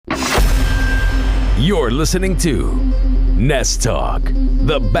You're listening to Nest Talk,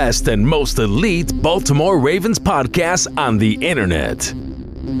 the best and most elite Baltimore Ravens podcast on the internet.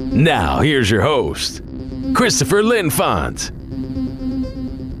 Now, here's your host, Christopher Linfont.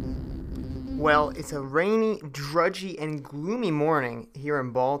 Well, it's a rainy, drudgy, and gloomy morning here in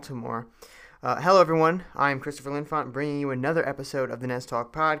Baltimore. Hello, everyone. I'm Christopher Linfont, bringing you another episode of the Nest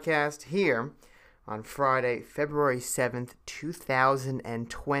Talk podcast here on Friday, February 7th,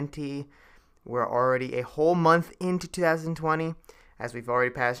 2020. We're already a whole month into 2020, as we've already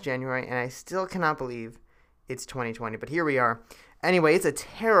passed January, and I still cannot believe it's 2020, but here we are. Anyway, it's a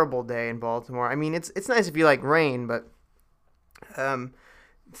terrible day in Baltimore. I mean, it's nice if you like rain, but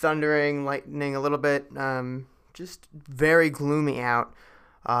thundering, lightning a little bit, just very gloomy out.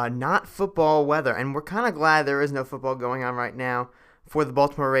 Not football weather, and we're kind of glad there is no football going on right now for the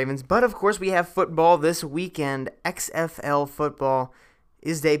Baltimore Ravens, but of course we have football this weekend. XFL football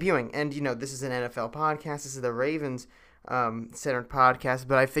is debuting, and this is an NFL podcast. This is the Ravens centered podcast,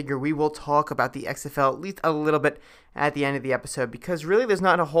 but I figure we will talk about the XFL at least a little bit at the end of the episode, because really there's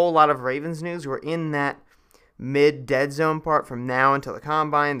not a whole lot of Ravens news. We're in that mid-dead zone part from now until the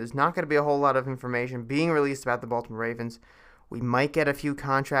Combine. There's not going to be a whole lot of information being released about the Baltimore Ravens. We might get a few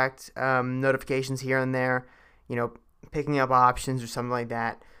contract notifications here and there, picking up options or something like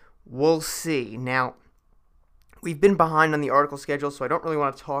that. We'll see. Now, we've been behind on the article schedule, so I don't really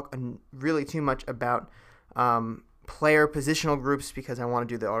want to talk really too much about player positional groups, because I want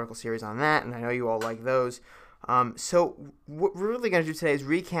to do the article series on that, and I know you all like those. So what we're really going to do today is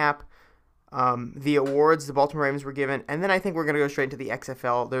recap the awards the Baltimore Ravens were given, and then I think we're going to go straight into the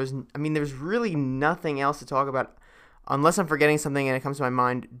XFL. There's really nothing else to talk about, unless I'm forgetting something and it comes to my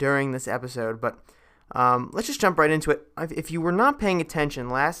mind during this episode. But let's just jump right into it. If you were not paying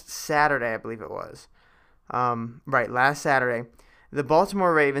attention, last Saturday, I believe it was, last Saturday, the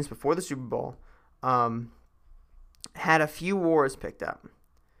Baltimore Ravens, before the Super Bowl, had a few awards picked up.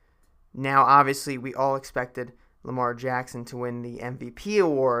 Now, obviously, we all expected Lamar Jackson to win the MVP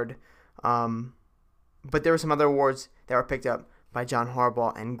award, but there were some other awards that were picked up by John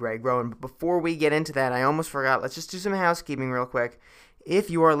Harbaugh and Greg Rowan. But before we get into that, I almost forgot. Let's just do some housekeeping real quick. If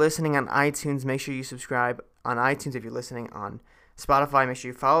you are listening on iTunes, make sure you subscribe on iTunes. If you're listening on Spotify, make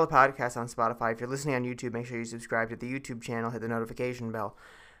sure you follow the podcast on Spotify. If you're listening on YouTube, make sure you subscribe to the YouTube channel, hit the notification bell.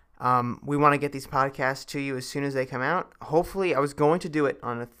 We want to get these podcasts to you as soon as they come out. Hopefully, I was going to do it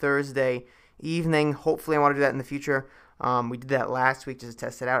on a Thursday evening. Hopefully, I want to do that in the future. We did that last week just to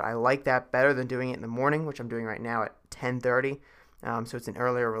test it out. I like that better than doing it in the morning, which I'm doing right now at 10:30. So it's an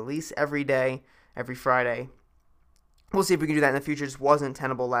earlier release every day, every Friday. We'll see if we can do that in the future. It just wasn't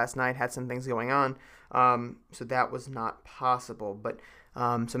tenable last night. Had some things going on. So that was not possible. But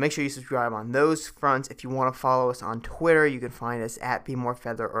so make sure you subscribe on those fronts. If you want to follow us on Twitter, you can find us at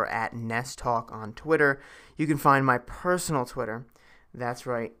BeMoreFeather or at Nest Talk on Twitter. You can find my personal Twitter. That's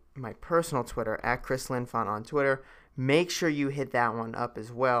right, my personal Twitter, at Chris Linfont on Twitter. Make sure you hit that one up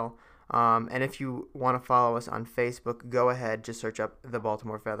as well. And if you want to follow us on Facebook, go ahead. Just search up the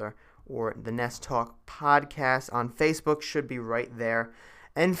Baltimore Feather or the Nest Talk podcast on Facebook. Should be right there.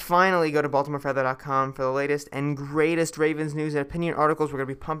 And finally, go to BaltimoreFeather.com for the latest and greatest Ravens news and opinion articles. We're going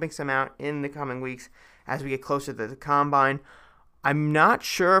to be pumping some out in the coming weeks as we get closer to the Combine. I'm not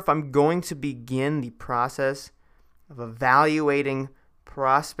sure if I'm going to begin the process of evaluating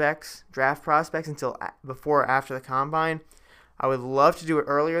prospects, draft prospects, until before or after the Combine. I would love to do it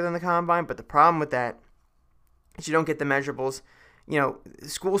earlier than the Combine, but the problem with that is you don't get the measurables.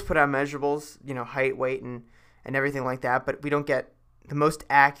 Schools put out measurables, height, weight, and everything like that, but we don't get the most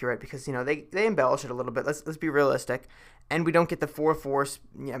accurate because, they embellish it a little bit. Let's be realistic. And we don't get the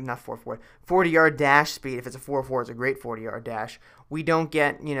 40-yard dash speed. If it's a 4.4, it's a great 40-yard dash. We don't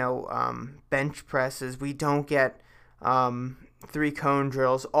get, bench presses. We don't get 3-cone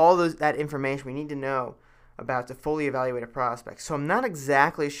drills. All that information we need to know about to fully evaluate a prospect. So I'm not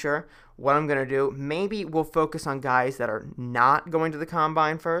exactly sure what I'm going to do. Maybe we'll focus on guys that are not going to the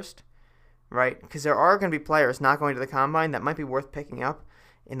Combine first, right? Because there are going to be players not going to the Combine that might be worth picking up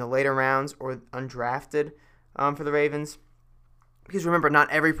in the later rounds or undrafted for the Ravens. Because remember,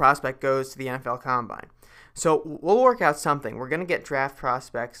 not every prospect goes to the NFL Combine. So we'll work out something. We're going to get draft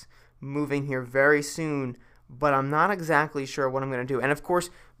prospects moving here very soon, but I'm not exactly sure what I'm going to do. And of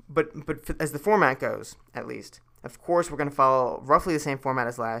course, but as the format goes, at least, of course, we're going to follow roughly the same format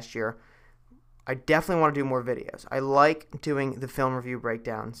as last year. I definitely want to do more videos. I like doing the film review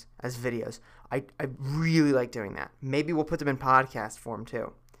breakdowns as videos. I really like doing that. Maybe we'll put them in podcast form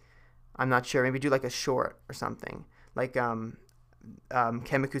too. I'm not sure. Maybe do like a short or something. Like Chem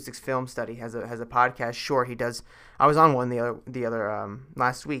Acoustics Film Study has a podcast short. He does. I was on one the other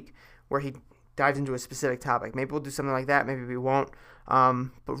last week where he dives into a specific topic. Maybe we'll do something like that. Maybe we won't.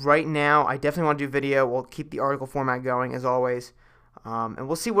 But right now, I definitely want to do video. We'll keep the article format going as always, and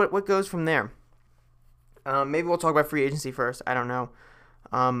we'll see what goes from there. Maybe we'll talk about free agency first. I don't know.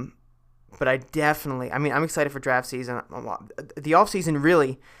 But I'm excited for draft season. The offseason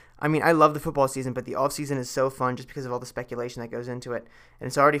really, I love the football season, but the offseason is so fun just because of all the speculation that goes into it. And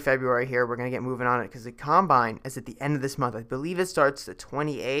it's already February here. We're going to get moving on it because the combine is at the end of this month. I believe it starts the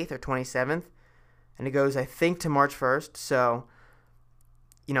 28th or 27th, and it goes, I think, to March 1st. So,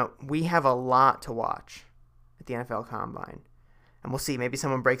 we have a lot to watch at the NFL combine. And we'll see. Maybe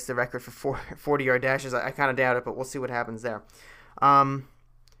someone breaks the record for 40-yard dashes. I kind of doubt it, but we'll see what happens there.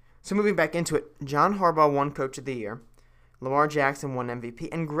 So moving back into it, John Harbaugh won Coach of the Year. Lamar Jackson won MVP.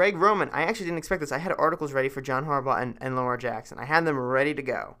 And Greg Roman, I actually didn't expect this. I had articles ready for John Harbaugh and Lamar Jackson. I had them ready to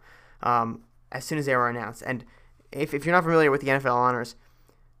go as soon as they were announced. And if you're not familiar with the NFL honors,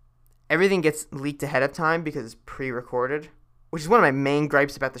 everything gets leaked ahead of time because it's pre-recorded, which is one of my main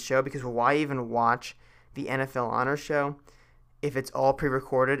gripes about the show, because why even watch the NFL honors show if it's all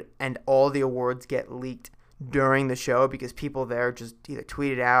pre-recorded and all the awards get leaked during the show because people there just either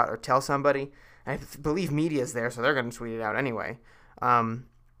tweet it out or tell somebody. I believe media's there, so they're going to tweet it out anyway.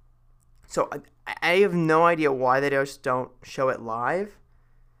 So I have no idea why they just don't show it live.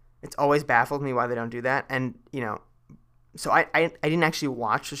 It's always baffled me why they don't do that. And, so I didn't actually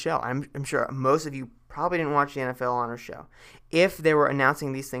watch the show. I'm sure most of you probably didn't watch the NFL Honors show. If they were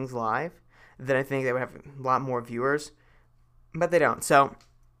announcing these things live, then I think they would have a lot more viewers. But they don't. So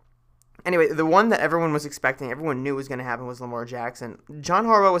anyway, the one that everyone was expecting, everyone knew was going to happen, was Lamar Jackson. John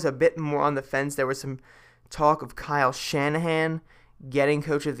Harbaugh was a bit more on the fence. There was some talk of Kyle Shanahan getting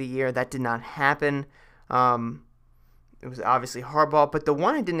Coach of the Year. That did not happen. It was obviously Harbaugh. But the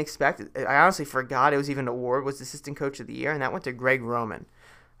one I didn't expect, I honestly forgot it was even an award, was Assistant Coach of the Year, and that went to Greg Roman.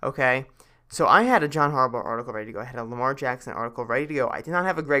 Okay? So I had a John Harbaugh article ready to go. I had a Lamar Jackson article ready to go. I did not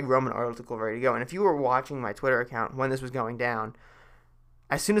have a Greg Roman article ready to go. And if you were watching my Twitter account when this was going down,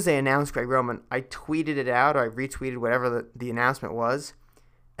 as soon as they announced Greg Roman, I tweeted it out, or I retweeted whatever the announcement was,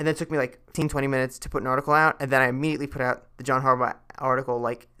 and then it took me like 15-20 minutes to put an article out, and then I immediately put out the John Harbaugh article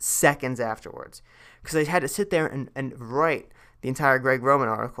like seconds afterwards, because I had to sit there and write the entire Greg Roman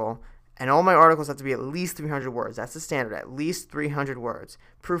article, and all my articles have to be at least 300 words. That's the standard, at least 300 words.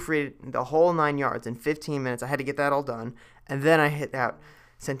 Proofread the whole 9 yards in 15 minutes. I had to get that all done, and then I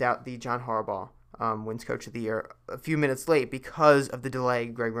sent out the John Harbaugh wins Coach of the Year a few minutes late because of the delay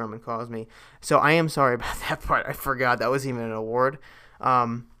Greg Roman caused me. So I am sorry about that part. I forgot that was even an award.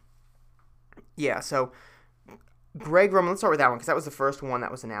 So Greg Roman, let's start with that one because that was the first one that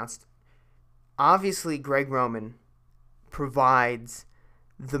was announced. Obviously, Greg Roman provides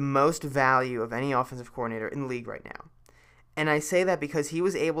the most value of any offensive coordinator in the league right now. And I say that because he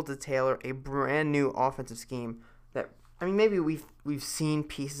was able to tailor a brand new offensive scheme that, maybe we've seen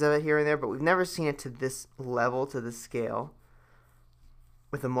pieces of it here and there, but we've never seen it to this level, to this scale,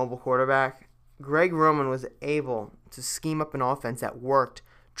 with a mobile quarterback. Greg Roman was able to scheme up an offense that worked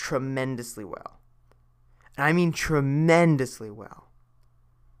tremendously well. And I mean tremendously well.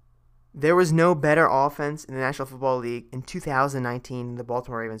 There was no better offense in the National Football League in 2019 than the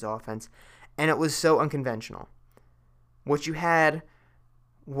Baltimore Ravens offense, and it was so unconventional. What you had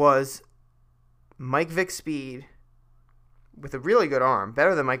was Mike Vick's speed with a really good arm,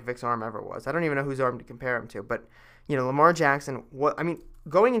 better than Mike Vick's arm ever was. I don't even know whose arm to compare him to, but Lamar Jackson.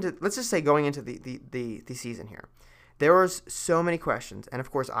 Going into the season here, there was so many questions, and of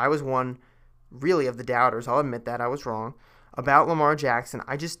course I was one really of the doubters. I'll admit that I was wrong about Lamar Jackson.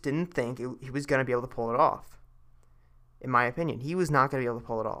 I just didn't think he was going to be able to pull it off. In my opinion, he was not going to be able to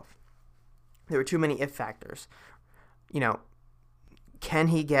pull it off. There were too many if factors. Can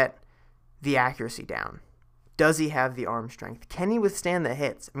he get the accuracy down? Does he have the arm strength? Can he withstand the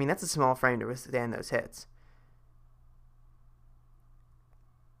hits? That's a small frame to withstand those hits.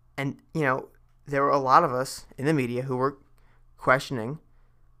 And, there were a lot of us in the media who were questioning,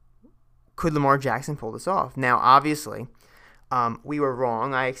 could Lamar Jackson pull this off? Now, obviously, we were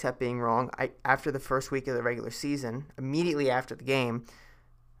wrong. I accept being wrong. After the first week of the regular season, immediately after the game,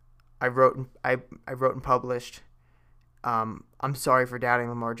 I wrote and published, I'm sorry for doubting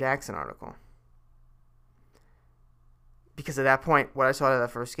Lamar Jackson article. Because at that point, what I saw of that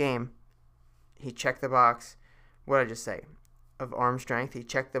first game, he checked the box, what did I just say, of arm strength. He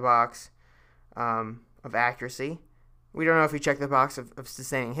checked the box of accuracy. We don't know if he checked the box of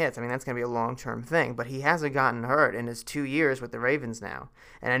sustaining hits. That's going to be a long-term thing. But he hasn't gotten hurt in his 2 years with the Ravens now.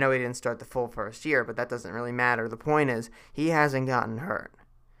 And I know he didn't start the full first year, but that doesn't really matter. The point is, he hasn't gotten hurt.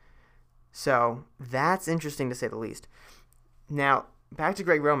 So that's interesting to say the least. Now, back to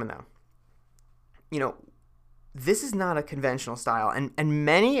Greg Roman, though. this is not a conventional style. And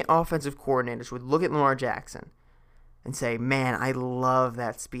many offensive coordinators would look at Lamar Jackson and say, man, I love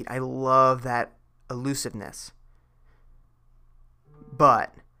that speed. I love that elusiveness.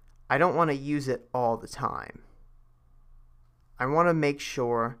 But I don't want to use it all the time. I want to make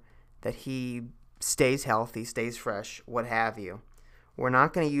sure that he stays healthy, stays fresh, what have you. We're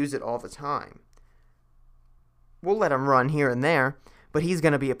not going to use it all the time. We'll let him run here and there, but he's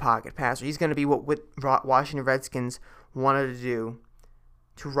going to be a pocket passer. He's going to be what Washington Redskins wanted to do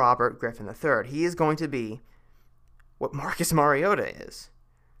to Robert Griffin III. He is going to be what Marcus Mariota is.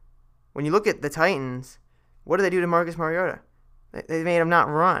 When you look at the Titans, what do they do to Marcus Mariota? They made him not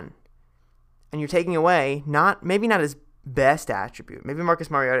run. And you're taking away, maybe not his best attribute. Maybe Marcus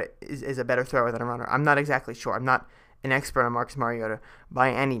Mariota is a better thrower than a runner. I'm not exactly sure. I'm not an expert on Marcus Mariota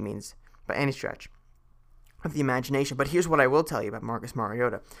by any means, by any stretch of the imagination. But here's what I will tell you about Marcus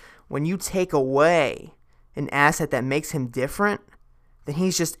Mariota. When you take away an asset that makes him different, then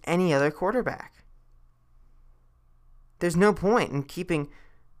he's just any other quarterback. There's no point in keeping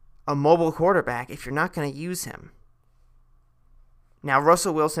a mobile quarterback if you're not going to use him. Now,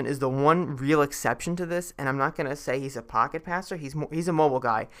 Russell Wilson is the one real exception to this, and I'm not going to say he's a pocket passer. He's a mobile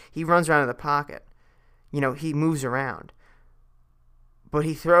guy. He runs around in the pocket. He moves around. But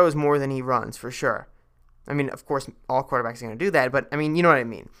he throws more than he runs, for sure. I mean, of course, all quarterbacks are going to do that, but, I mean, you know what I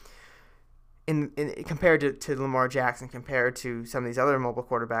mean. Compared to Lamar Jackson, compared to some of these other mobile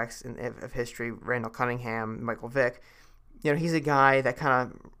quarterbacks of history, Randall Cunningham, Michael Vick, he's a guy that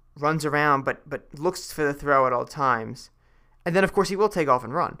kind of runs around but looks for the throw at all times. And then, of course, he will take off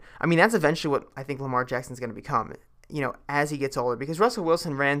and run. I mean, that's eventually what I think Lamar Jackson's going to become, as he gets older. Because Russell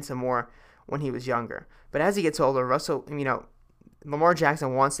Wilson ran some more when he was younger. But as he gets older, Lamar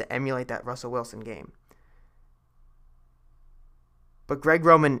Jackson wants to emulate that Russell Wilson game. But Greg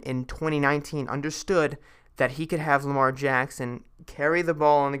Roman in 2019 understood that he could have Lamar Jackson carry the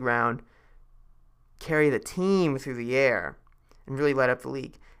ball on the ground, carry the team through the air, and really light up the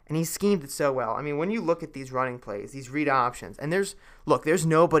league. And he schemed it so well. I mean, when you look at these running plays, these read options, and there's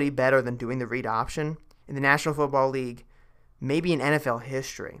nobody better than doing the read option in the National Football League, maybe in NFL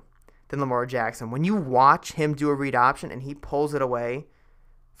history, than Lamar Jackson. When you watch him do a read option and he pulls it away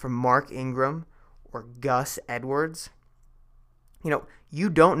from Mark Ingram or Gus Edwards, you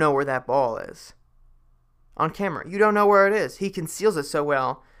don't know where that ball is. On camera, you don't know where it is. He conceals it so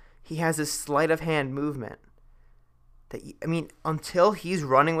well. He has this sleight of hand movement. Until he's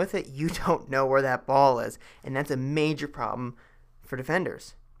running with it, you don't know where that ball is. And that's a major problem for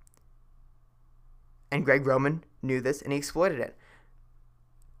defenders. And Greg Roman knew this, and he exploited it.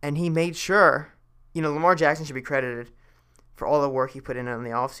 And he made sure, Lamar Jackson should be credited for all the work he put in the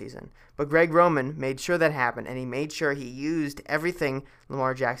offseason. But Greg Roman made sure that happened, and he made sure he used everything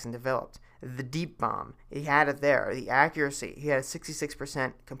Lamar Jackson developed. The deep bomb, he had it there. The accuracy, he had a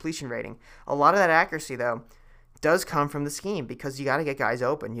 66% completion rating. A lot of that accuracy, though, does come from the scheme because you got to get guys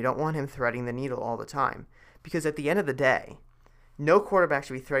open. You don't want him threading the needle all the time. Because at the end of the day, no quarterback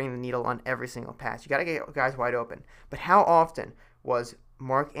should be threading the needle on every single pass. You got to get guys wide open. But how often was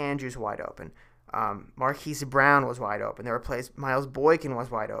Mark Andrews wide open? Marquise Brown was wide open. There were plays Miles Boykin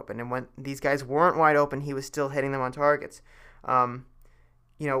was wide open. And when these guys weren't wide open, he was still hitting them on targets. Mark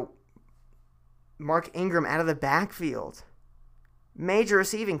Ingram out of the backfield. Major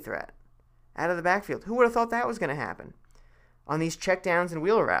receiving threat. Out of the backfield. Who would have thought that was going to happen? On these checkdowns and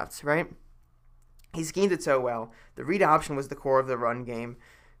wheel routes, right? He schemed it so well. The read option was the core of the run game.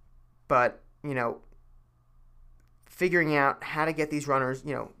 But, figuring out how to get these runners,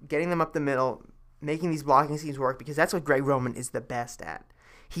 getting them up the middle, making these blocking schemes work, because that's what Greg Roman is the best at.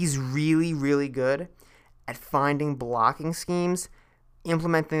 He's really, really good at finding blocking schemes,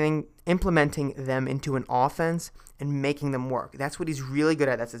 implementing them into an offense, and making them work. That's what he's really good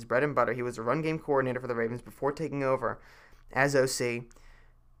at. That's his bread and butter. He was a run game coordinator for the Ravens before taking over as OC.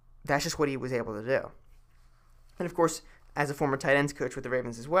 That's just what he was able to do. And of course, as a former tight ends coach with the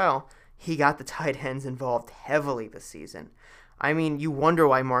Ravens as well, he got the tight ends involved heavily this season. I mean, you wonder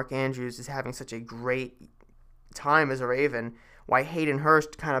why Mark Andrews is having such a great time as a Raven, why Hayden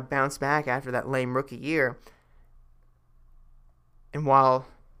Hurst kind of bounced back after that lame rookie year. And while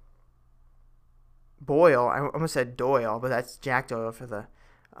Boyle, I almost said Doyle, but that's Jack Doyle for the,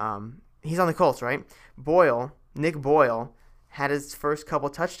 he's on the Colts, right? Nick Boyle, had his first couple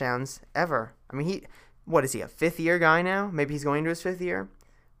touchdowns ever. I mean, what is he, a fifth-year guy now? Maybe he's going into his fifth year.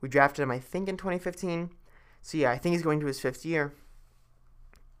 We drafted him, I think, in 2015. So, yeah, I think he's going to his fifth year.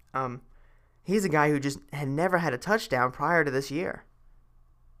 He's a guy who just had never had a touchdown prior to this year.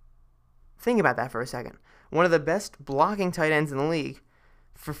 Think about that for a second. One of the best blocking tight ends in the league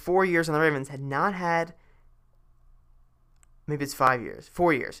for 4 years on the Ravens, had not had, maybe it's 5 years,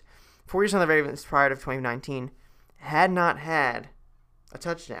 4 years. 4 years on the Ravens prior to 2019, had not had a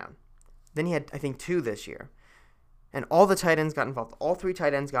touchdown. Then he had, I think, 2 this year. And all the tight ends got involved. All 3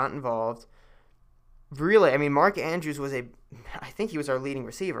 tight ends got involved. Really, I mean, Mark Andrews I think he was our leading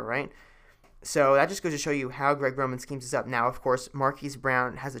receiver, right? So that just goes to show you how Greg Roman schemes this up. Now, of course, Marquise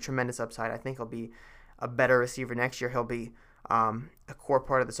Brown has a tremendous upside. I think he'll be a better receiver next year. He'll be a core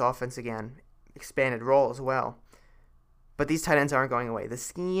part of this offense again, expanded role as well. But these tight ends aren't going away. The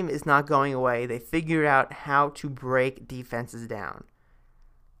scheme is not going away. They figured out how to break defenses down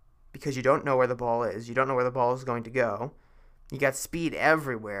because you don't know where the ball is. You don't know where the ball is going to go. You got speed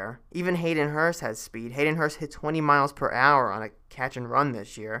everywhere. Even Hayden Hurst has speed. Hayden Hurst hit 20 miles per hour on a catch and run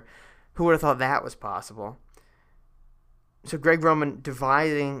this year. Who would have thought that was possible? So Greg Roman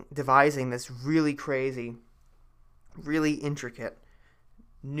devising this really crazy, really intricate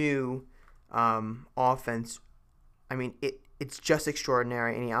new offense. I mean, it's just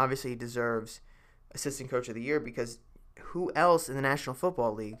extraordinary, and he obviously deserves Assistant Coach of the Year because who else in the National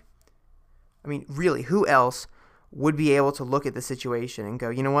Football League? I mean, really, who else would be able to look at the situation and go,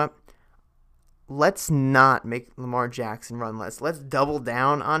 you know what? Let's not make Lamar Jackson run less. Let's double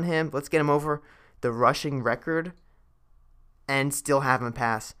down on him. Let's get him over the rushing record and still have him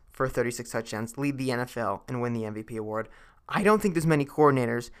pass for 36 touchdowns, lead the NFL, and win the MVP award. I don't think there's many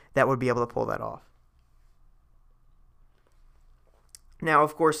coordinators that would be able to pull that off. Now,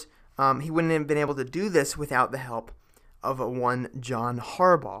 of course, he wouldn't have been able to do this without the help of one John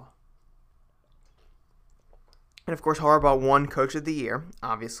Harbaugh. And, of course, Harbaugh won Coach of the Year,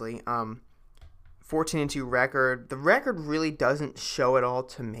 obviously. 14-2 record. The record really doesn't show it all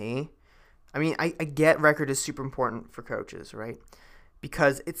to me. I mean, I get record is super important for coaches, right?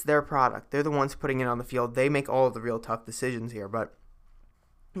 Because it's their product. They're the ones putting it on the field. They make all of the real tough decisions here. But,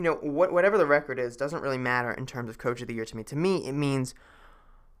 you know, whatever the record is doesn't really matter in terms of Coach of the Year to me. To me, it means,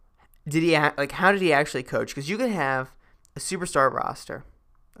 how did he actually coach? Because you could have a superstar roster,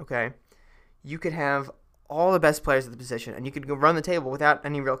 okay? You could have all the best players at the position, and you could go run the table without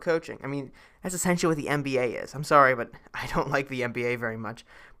any real coaching. I mean, that's essentially what the NBA is. I'm sorry, but I don't like the NBA very much.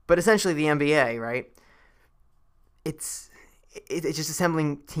 But essentially the NBA, right? It's just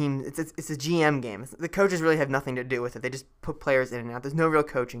assembling teams. It's a GM game. The coaches really have nothing to do with it. They just put players in and out. There's no real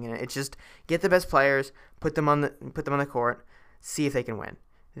coaching in it. It's just get the best players, put them on the court, see if they can win.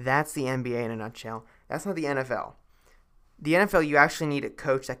 That's the NBA in a nutshell. That's not the NFL. The NFL, you actually need a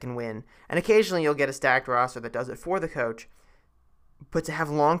coach that can win. And occasionally you'll get a stacked roster that does it for the coach. But to have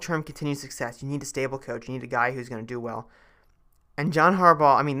long-term continued success, you need a stable coach. You need a guy who's going to do well. And John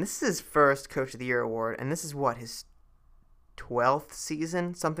Harbaugh, I mean, this is his first Coach of the Year award. And this is his 12th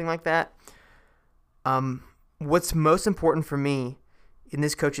season? Something like that. What's most important for me in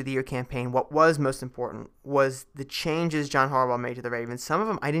this Coach of the Year campaign, what was most important, was the changes John Harbaugh made to the Ravens. Some of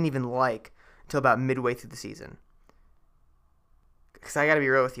them I didn't even like until about midway through the season. Because I got to be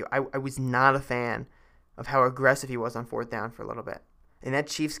real with you, I was not a fan of how aggressive he was on 4th down for a little bit. In that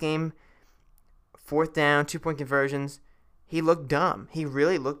Chiefs game, 4th down, 2-point conversions, he looked dumb. He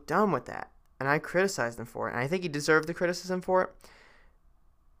really looked dumb with that. And I criticized him for it. And I think he deserved the criticism for it.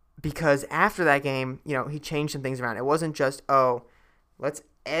 Because after that game, you know, he changed some things around. It wasn't just, let's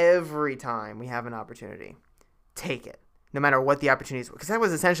every time we have an opportunity, take it. No matter what the opportunities were. Because that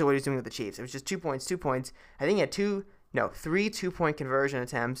was essentially what he was doing with the Chiefs. It was just 2 points. I think he had 3 2-point conversion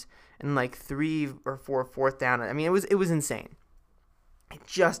attempts and like 3 or 4 4th down. I mean, it was insane. It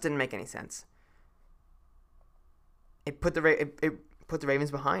just didn't make any sense. It put the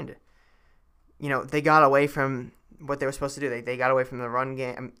Ravens behind. You know, they got away from what they were supposed to do. They got away from the run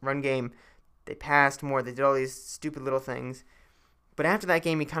game. They passed more. They did all these stupid little things. But after that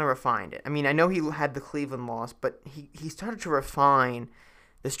game, he kind of refined it. I mean, I know he had the Cleveland loss, but he started to refine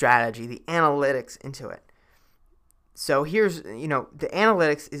the strategy, the analytics into it. So here's, you know, the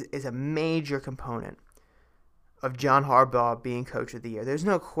analytics is a major component of John Harbaugh being Coach of the Year. There's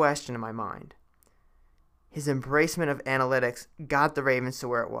no question in my mind. His embracement of analytics got the Ravens to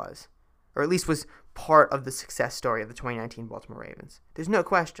where it was, or at least was part of the success story of the 2019 Baltimore Ravens. There's no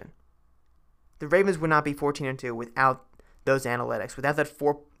question. The Ravens would not be 14-2 without those analytics, without that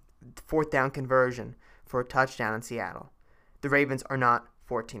 4th down conversion for a touchdown in Seattle. The Ravens are not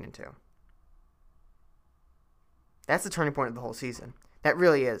 14-2. That's the turning point of the whole season. That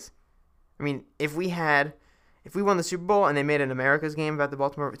really is. I mean, if we won the Super Bowl and they made an America's game about the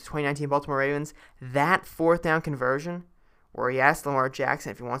 2019 Baltimore Ravens, that 4th down conversion where he asked Lamar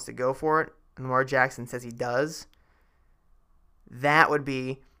Jackson if he wants to go for it, and Lamar Jackson says he does, that would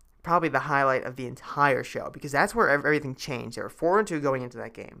be probably the highlight of the entire show, because that's where everything changed. They were 4-2 going into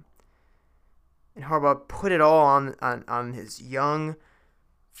that game. And Harbaugh put it all on his young,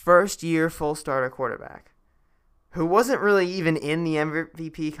 first-year full starter quarterback, who wasn't really even in the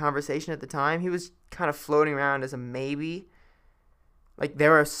MVP conversation at the time. He was kind of floating around as a maybe. Like,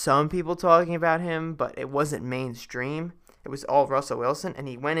 there were some people talking about him, but it wasn't mainstream. It was all Russell Wilson, and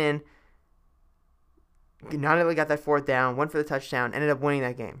he went in, not only got that fourth down, went for the touchdown, ended up winning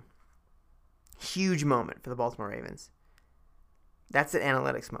that game. Huge moment for the Baltimore Ravens. That's an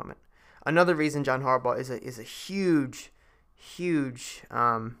analytics moment. Another reason John Harbaugh is a huge,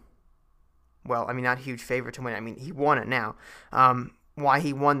 not huge favorite to win. I mean, he won it now. Why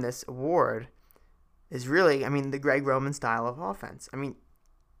he won this award is really, the Greg Roman style of offense. I mean,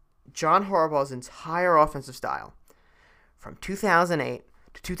 John Harbaugh's entire offensive style from 2008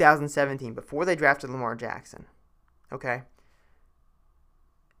 to 2017, before they drafted Lamar Jackson, okay?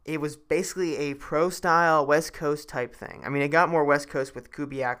 It was basically a pro-style West Coast type thing. I mean, it got more West Coast with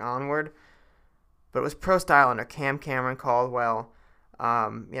Kubiak onward, but it was pro-style under Cam Cameron, Caldwell,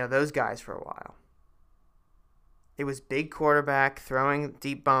 those guys for a while. It was big quarterback, throwing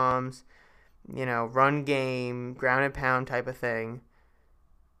deep bombs, run game, ground and pound type of thing.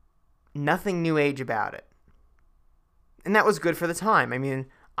 Nothing new age about it. And that was good for the time. I mean,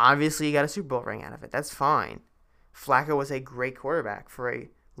 obviously you got a Super Bowl ring out of it. That's fine. Flacco was a great quarterback for a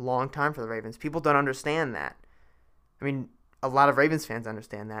long time for the Ravens. People don't understand that. I mean, a lot of Ravens fans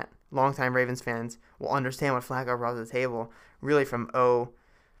understand that. Longtime Ravens fans will understand what Flacco brought to the table. Really from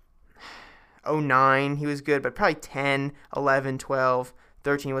 09, he was good, but probably 10, 11, 12,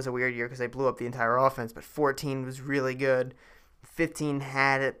 13 was a weird year because they blew up the entire offense, but 14 was really good. 15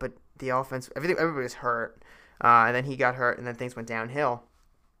 had it, but the offense, everybody was hurt. And then he got hurt, and then things went downhill.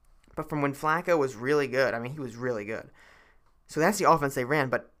 But from when Flacco was really good, he was really good. So that's the offense they ran.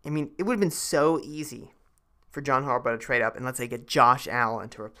 But, it would have been so easy for John Harbaugh to trade up and, let's say, get Josh Allen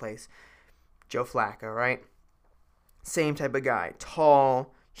to replace Joe Flacco, right? Same type of guy.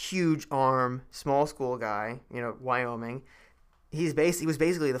 Tall, huge arm, small school guy, Wyoming. He was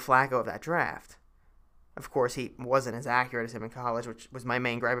basically the Flacco of that draft. Of course, he wasn't as accurate as him in college, which was my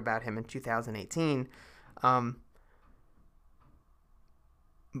main gripe about him in 2018.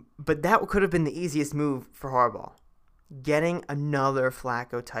 But that could have been the easiest move for Harbaugh. Getting another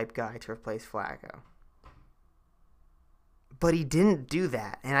Flacco-type guy to replace Flacco. But he didn't do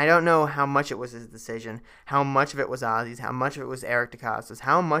that. And I don't know how much it was his decision, how much of it was Ozzy's, how much of it was Eric DeCosta's,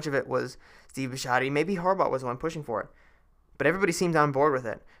 how much of it was Steve Bisciotti. Maybe Harbaugh was the one pushing for it. But everybody seemed on board with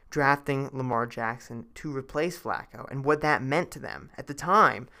it, drafting Lamar Jackson to replace Flacco and what that meant to them. At the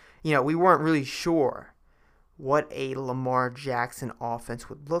time, we weren't really sure what a Lamar Jackson offense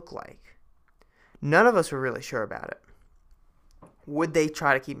would look like. None of us were really sure about it. Would they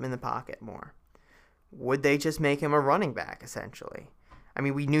try to keep him in the pocket more? Would they just make him a running back, essentially?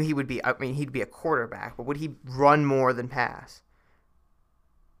 We knew he'd be a quarterback, but would he run more than pass?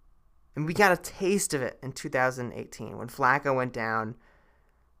 And we got a taste of it in 2018 when Flacco went down,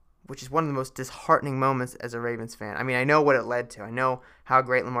 which is one of the most disheartening moments as a Ravens fan. I know what it led to. I know how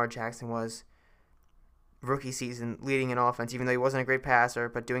great Lamar Jackson was rookie season, leading an offense, even though he wasn't a great passer,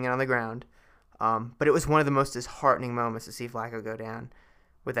 but doing it on the ground. But it was one of the most disheartening moments to see Flacco go down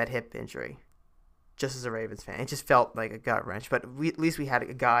with that hip injury, just as a Ravens fan. It just felt like a gut wrench. But at least we had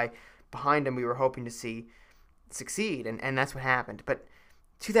a guy behind him we were hoping to see succeed, and that's what happened. But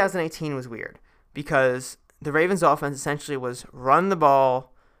 2018 was weird because the Ravens' offense essentially was run the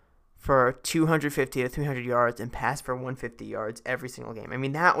ball for 250 to 300 yards and pass for 150 yards every single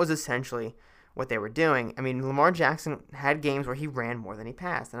game. That was essentially what they were doing. Lamar Jackson had games where he ran more than he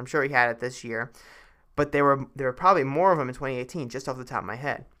passed, and I'm sure he had it this year, but there were probably more of them in 2018, just off the top of my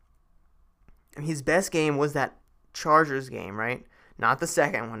head. His best game was that Chargers game, right? Not the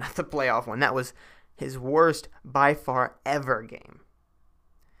second one, not the playoff one. That was his worst by far ever game.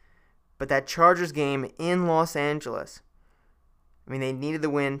 But that Chargers game in Los Angeles, they needed the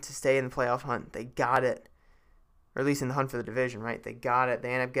win to stay in the playoff hunt. They got it, or at least in the hunt for the division, right? They got it.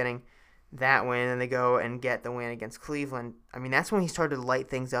 They end up getting that win, and they go and get the win against Cleveland. That's when he started to light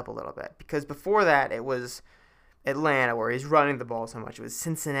things up a little bit, because before that it was Atlanta where he's running the ball so much. It was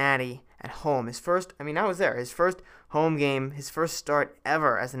Cincinnati at home. His first, I was there. His first home game, his first start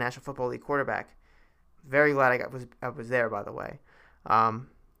ever as a National Football League quarterback. Very glad I was there, by the way.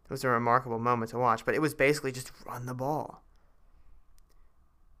 It was a remarkable moment to watch, but it was basically just run the ball.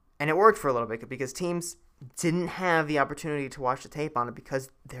 And it worked for a little bit because teams didn't have the opportunity to watch the tape on it because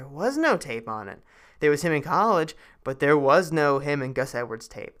there was no tape on it. There was him in college, but there was no him and Gus Edwards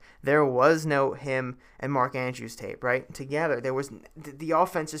tape. There was no him and Mark Andrews tape, right? Together, there was the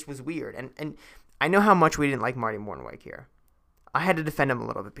offense just was weird. And I know how much we didn't like Marty Mornhinweg here. I had to defend him a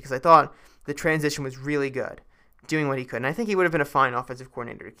little bit because I thought the transition was really good, doing what he could. And I think he would have been a fine offensive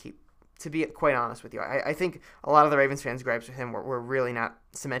coordinator to keep, to be quite honest with you. I think a lot of the Ravens fans' gripes with him were really not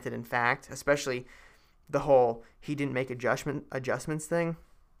cemented in fact, especially the whole he didn't make adjustments thing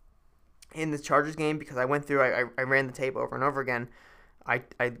in the Chargers game, because I went through, I ran the tape over and over again. I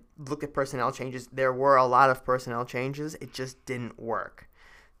looked at personnel changes. There were a lot of personnel changes. It just didn't work.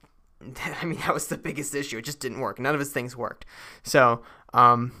 I mean, that was the biggest issue. It just didn't work. None of his things worked. So,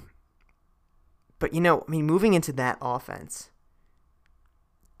 but moving into that offense,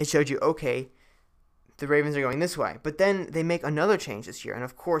 it showed you, okay, the Ravens are going this way. But then they make another change this year, and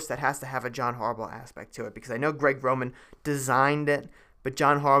of course that has to have a John Harbaugh aspect to it, because I know Greg Roman designed it, but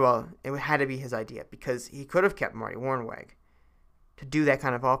John Harbaugh, it had to be his idea, because he could have kept Marty Mornhinweg to do that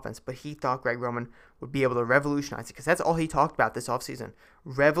kind of offense, but he thought Greg Roman would be able to revolutionize it, because that's all he talked about this offseason,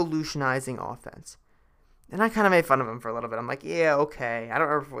 revolutionizing offense. And I kind of made fun of him for a little bit. I'm like, yeah, okay. I don't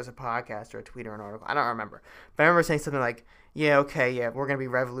remember if it was a podcast or a tweet or an article. I don't remember. But I remember saying something like, yeah, okay, yeah, we're going to be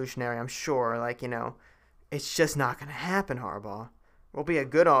revolutionary, I'm sure. Like, it's just not going to happen, Harbaugh. We'll be a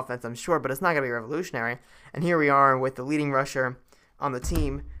good offense, I'm sure, but it's not going to be revolutionary. And here we are with the leading rusher on the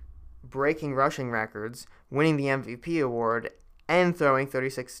team, breaking rushing records, winning the MVP award, and throwing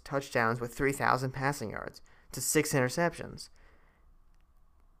 36 touchdowns with 3,000 passing yards to 6 interceptions.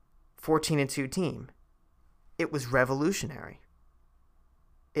 14-2 team. It was revolutionary.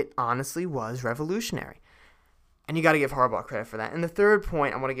 It honestly was revolutionary. And you got to give Harbaugh credit for that. And the third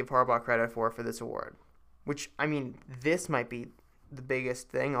point I want to give Harbaugh credit for this award, which, this might be the biggest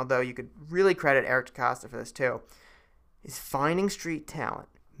thing, although you could really credit Eric DeCosta for this too, is finding street talent.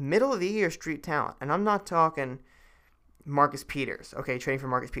 Middle of the year street talent. And I'm not talking Marcus Peters, okay, trading for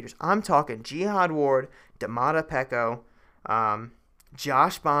Marcus Peters. I'm talking Jihad Ward, Damata Pecco,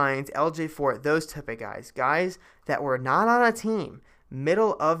 Josh Bynes, LJ Fort, those type of guys. Guys that were not on a team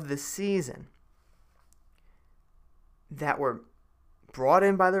middle of the season that were brought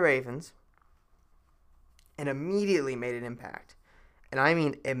in by the Ravens and immediately made an impact. And I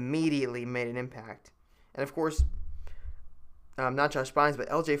mean immediately made an impact. And of course, not Josh Bynes, but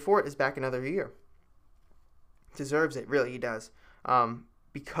LJ Fort is back another year. Deserves it, really, he does.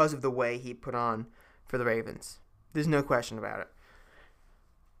 Because of the way he put on for the Ravens. There's no question about it.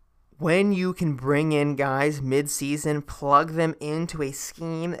 When you can bring in guys mid-season, plug them into a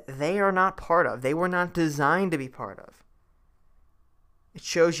scheme they are not part of, they were not designed to be part of, it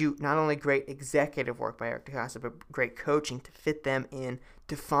shows you not only great executive work by Eric DeCosta, but great coaching to fit them in,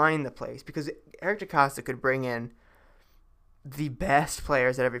 define the plays. Because Eric DeCosta could bring in the best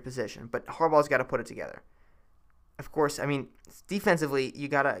players at every position, but Harbaugh's got to put it together. Of course, defensively, you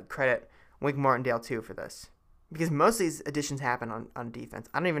got to credit Wink Martindale too for this. Because most of these additions happen on defense.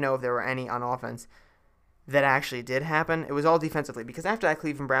 I don't even know if there were any on offense that actually did happen. It was all defensively. Because after that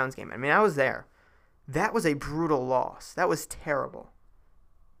Cleveland Browns game, I was there. That was a brutal loss. That was terrible.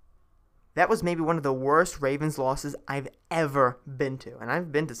 That was maybe one of the worst Ravens losses I've ever been to. And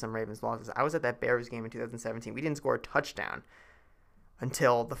I've been to some Ravens losses. I was at that Bears game in 2017. We didn't score a touchdown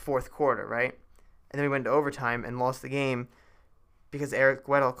until the fourth quarter, right? And then we went to overtime and lost the game because Eric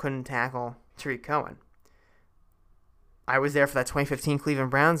Weddle couldn't tackle Tariq Cohen. I was there for that 2015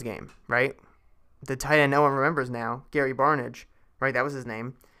 Cleveland Browns game, right? The tight end no one remembers now, Gary Barnidge, right? That was his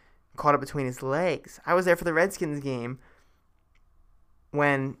name. Caught it between his legs. I was there for the Redskins game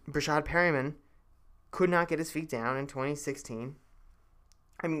when Brashad Perryman could not get his feet down in 2016.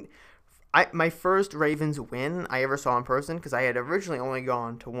 My first Ravens win I ever saw in person, because I had originally only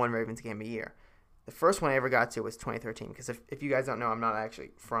gone to one Ravens game a year. The first one I ever got to was 2013, because if you guys don't know, I'm not actually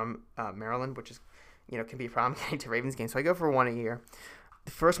from Maryland, which is, can be a problem getting to Ravens games. So I go for one a year.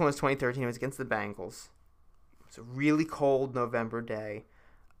 The first one was 2013. It was against the Bengals. It was a really cold November day,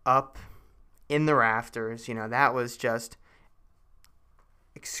 up in the rafters. That was just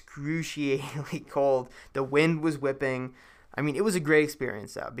excruciatingly cold. The wind was whipping. It was a great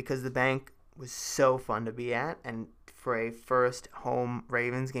experience, though, because the bank was so fun to be at. And for a first home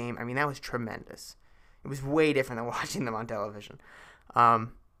Ravens game, that was tremendous. It was way different than watching them on television.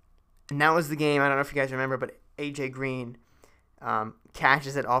 And that was the game, I don't know if you guys remember, but A.J. Green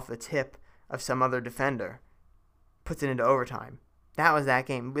catches it off the tip of some other defender, puts it into overtime. That was that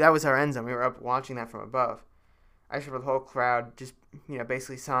game. That was our end zone. We were up watching that from above. I just remember the whole crowd just,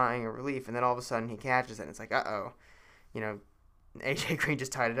 basically sighing a relief, and then all of a sudden he catches it, and it's like, uh-oh. A.J. Green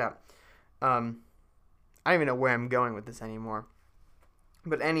just tied it up. I don't even know where I'm going with this anymore.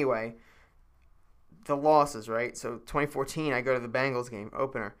 But anyway, the losses, right? So 2014, I go to the Bengals game,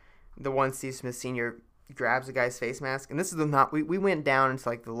 opener. The one Steve Smith Sr. grabs a guy's face mask. And this is we went down into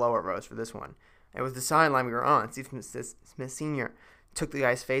like the lower rows for this one. It was the sideline we were on. Steve Smith Sr. took the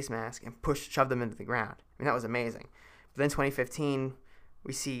guy's face mask and shoved them into the ground. I mean, that was amazing. But then 2015,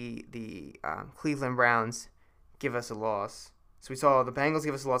 we see the Cleveland Browns give us a loss. So we saw the Bengals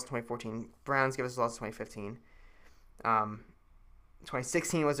give us a loss in 2014. Browns give us a loss in 2015.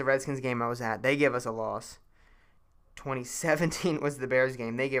 2016 was the Redskins game I was at. They gave us a loss. 2017 was the Bears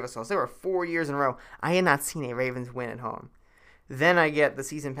game. They gave us a loss. There were 4 years in a row. I had not seen a Ravens win at home. Then I get the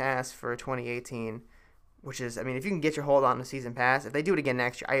season pass for 2018, which is, I mean, if you can get your hold on the season pass, if they do it again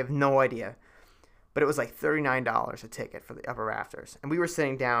next year, I have no idea. But it was like $39 a ticket for the upper rafters. And we were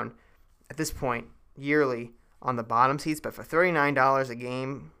sitting down at this point yearly on the bottom seats, but for $39 a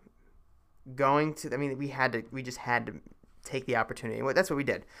game, we just had to take the opportunity. That's what we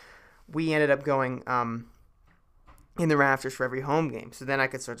did. We ended up going in the rafters for every home game. So then I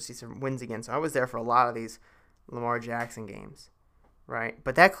could start to see some wins again. So I was there for a lot of these Lamar Jackson games, right?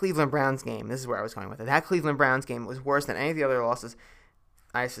 But that Cleveland Browns game, this is where I was going with it. That Cleveland Browns game was worse than any of the other losses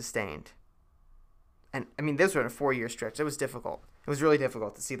I sustained. And, I mean, this was a 4-year stretch. It was difficult. It was really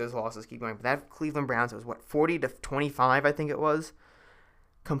difficult to see those losses keep going. But that Cleveland Browns, it was, 40-25, I think it was?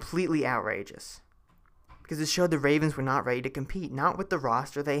 Completely outrageous. Because it showed the Ravens were not ready to compete. Not with the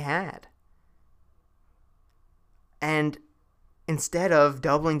roster they had. And instead of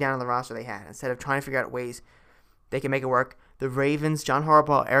doubling down on the roster they had, instead of trying to figure out ways they can make it work, the Ravens, John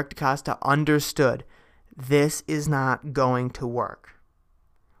Harbaugh, Eric DeCosta understood this is not going to work.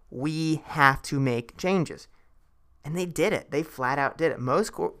 We have to make changes. And they did it. They flat out did it.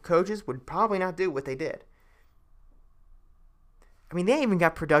 Most coaches would probably not do what they did. I mean, they even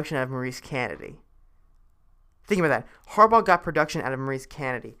got production out of Maurice Kennedy. Think about that. Harbaugh got production out of Maurice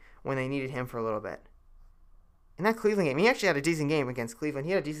Kennedy when they needed him for a little bit. In that Cleveland game, he actually had a decent game against Cleveland.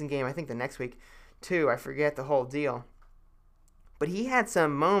 He had a decent game, I think, the next week, too. I forget the whole deal. But he had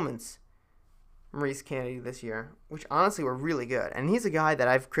some moments, Maurice Kennedy, this year, which honestly were really good. And he's a guy that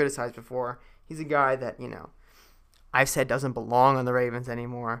I've criticized before. He's a guy that, I've said doesn't belong on the Ravens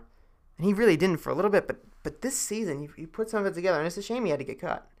anymore. And he really didn't for a little bit. But this season, he put some of it together. And it's a shame he had to get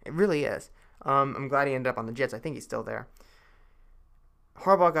cut. It really is. I'm glad he ended up on the Jets. I think he's still there.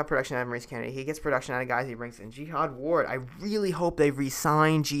 Harbaugh got production out of Maurice Kennedy. He gets production out of guys he brings in. Jihad Ward. I really hope they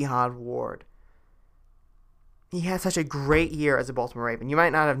re-sign Jihad Ward. He had such a great year as a Baltimore Raven. You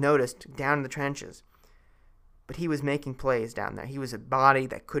might not have noticed down in the trenches. But he was making plays down there. He was a body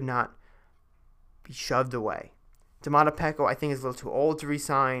that could not be shoved away. Domata Peko, I think, is a little too old to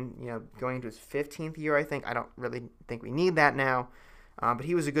re-sign. Going into his 15th year, I think. I don't really think we need that now. But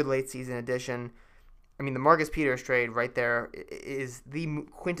he was a good late-season addition. I mean, the Marcus Peters trade right there is the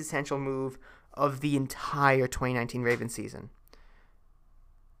quintessential move of the entire 2019 Ravens season.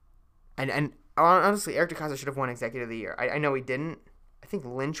 And honestly, Eric DeCosta should have won Executive of the Year. I know he didn't. I think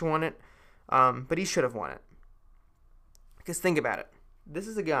Lynch won it. But he should have won it. Because think about it. This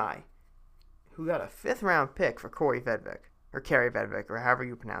is a guy who got a 5th-round pick for Corey Vedvik, or Kerry Vedvik, or however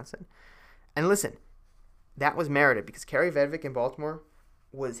you pronounce it. And listen, that was merited because Kerry Vedvik in Baltimore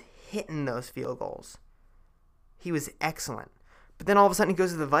was hitting those field goals. He was excellent. But then all of a sudden he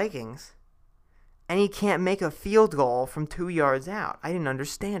goes to the Vikings, and he can't make a field goal from 2 yards out. I didn't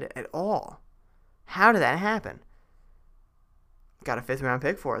understand it at all. How did that happen? Got a 5th-round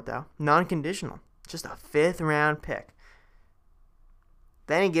pick for it, though. Non-conditional. Just a 5th-round pick.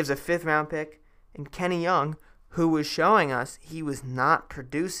 Then he gives a 5th-round pick, and Kenny Young, who was showing us he was not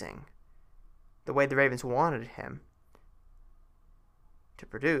producing the way the Ravens wanted him to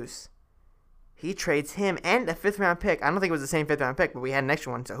produce, he trades him and a 5th-round pick. I don't think it was the same 5th-round pick, but we had an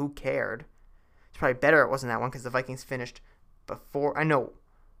extra one, so who cared? It's probably better it wasn't that one because the Vikings finished before.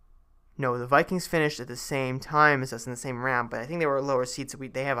 No, the Vikings finished at the same time as us in the same round, but I think they were lower seeds, so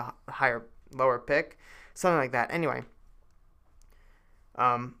they have a lower pick, something like that. Anyway,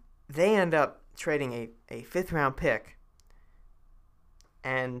 they end up trading a 5th-round pick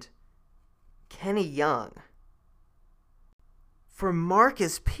and Kenny Young for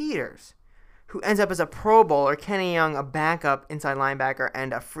Marcus Peters, who ends up as a Pro Bowler. Kenny Young, a backup inside linebacker,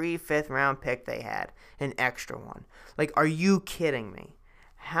 and a free 5th-round pick they had, an extra one. Like, are you kidding me?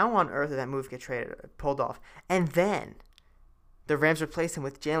 How on earth did that move get pulled off? And then the Rams replaced him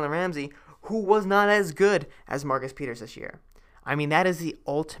with Jalen Ramsey, who was not as good as Marcus Peters this year. I mean, that is the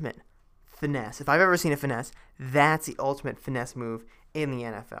ultimate finesse. If I've ever seen a finesse, that's the ultimate finesse move in the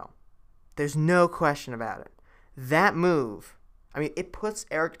NFL. There's no question about it. That move, I mean, it puts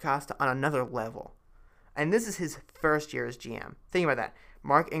Eric DeCosta on another level. And this is his first year as GM. Think about that.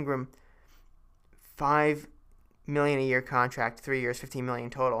 Mark Ingram, $5 million a year contract, 3 years, $15 million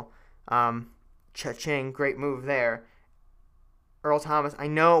total. Cha-ching, great move there. Earl Thomas, I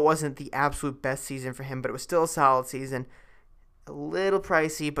know it wasn't the absolute best season for him, but it was still a solid season. A little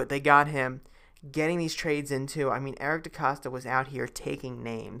pricey, but they got him. Getting these trades into, Eric DeCosta was out here taking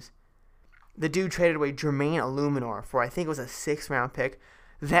names. The dude traded away Jermaine Illuminor for, I think it was a 6th-round pick.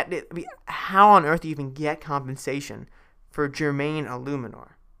 How on earth do you even get compensation for Jermaine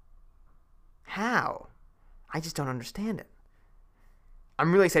Illuminor? How? I just don't understand it.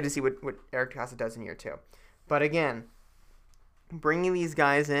 I'm really excited to see what Eric DeCosta does in year 2. But again, bringing these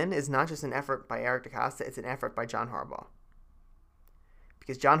guys in is not just an effort by Eric DeCosta, it's an effort by John Harbaugh.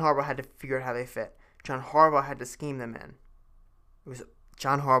 Because John Harbaugh had to figure out how they fit. John Harbaugh had to scheme them in. It was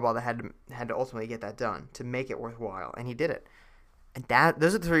John Harbaugh that had to ultimately get that done to make it worthwhile, and he did it. And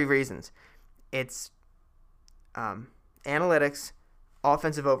those are the 3 reasons. It's analytics,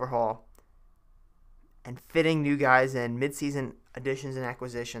 offensive overhaul, and fitting new guys in, midseason additions and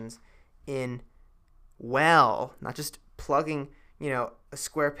acquisitions in well, not just plugging, a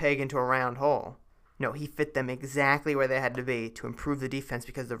square peg into a round hole. No, he fit them exactly where they had to be to improve the defense,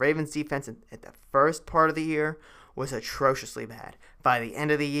 because the Ravens' defense at the first part of the year was atrociously bad. By the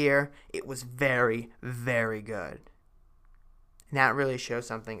end of the year, it was very, very good. And that really shows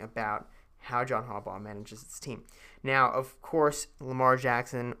something about how John Harbaugh manages his team. Now, of course, Lamar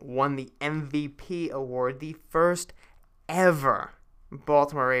Jackson won the MVP award, the first ever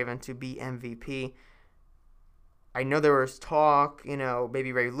Baltimore Raven to be MVP. I know there was talk,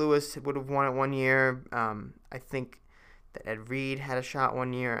 maybe Ray Lewis would have won it one year. I think that Ed Reed had a shot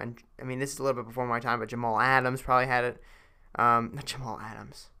one year. And, this is a little bit before my time, but Jamal Adams probably had it. Not Jamal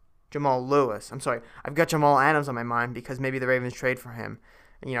Adams. Jamal Lewis. I'm sorry. I've got Jamal Adams on my mind because maybe the Ravens trade for him.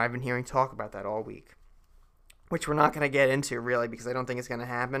 And, I've been hearing talk about that all week, which we're not going to get into, really, because I don't think it's going to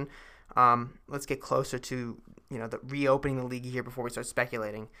happen. Let's get closer to, the reopening the league here before we start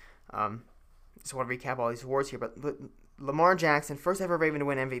speculating. So I want to recap all these awards here, but Lamar Jackson, first ever Raven to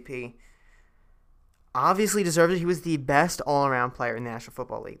win MVP, obviously deserved it. He was the best all-around player in the National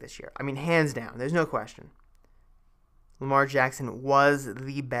Football League this year. Hands down. There's no question. Lamar Jackson was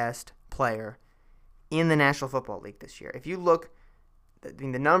the best player in the National Football League this year. If you look,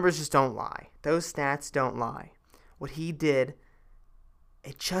 the numbers just don't lie. Those stats don't lie. What he did,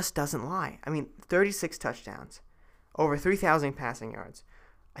 it just doesn't lie. 36 touchdowns, over 3,000 passing yards,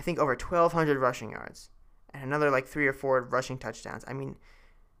 I think over 1,200 rushing yards, and another 3 or 4 rushing touchdowns.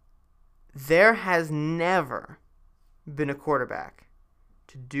 There has never been a quarterback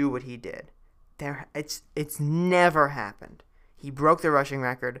to do what he did. It's never happened. He broke the rushing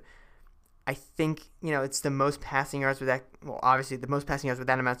record. I think, it's the most passing yards with that. Well, obviously the most passing yards with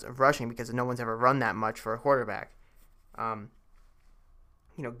that amount of rushing, because no one's ever run that much for a quarterback.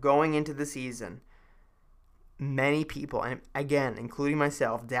 Going into the season, many people, and again, including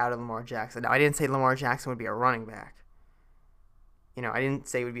myself, doubted Lamar Jackson. Now, I didn't say Lamar Jackson would be a running back. I didn't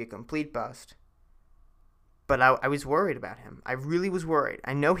say it would be a complete bust. But I was worried about him. I really was worried.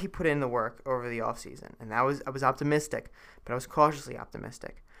 I know he put in the work over the offseason, and I was optimistic, but I was cautiously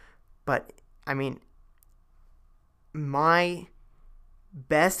optimistic. But, my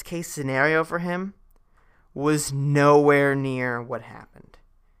best case scenario for him was nowhere near what happened.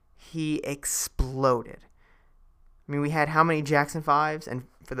 He exploded. We had how many Jackson 5s? And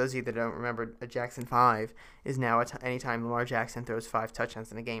for those of you that don't remember, a Jackson 5 is now anytime Lamar Jackson throws 5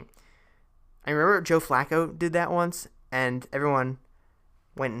 touchdowns in a game. I remember Joe Flacco did that once, and everyone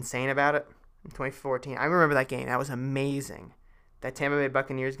went insane about it in 2014. I remember that game. That was amazing. That Tampa Bay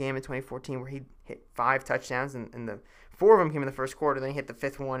Buccaneers game in 2014 where he hit 5 touchdowns, and the 4 of them came in the first quarter. Then he hit the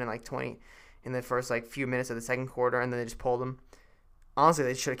 5th one in the first few minutes of the second quarter, and then they just pulled him. Honestly,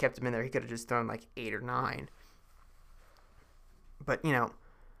 they should have kept him in there. He could have just thrown 8 or 9. But,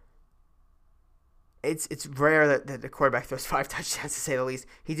 it's rare that the quarterback throws 5 touchdowns, to say the least.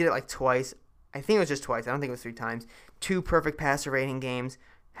 He did it twice. I think it was just twice. I don't think it was 3 times. 2 perfect passer rating games.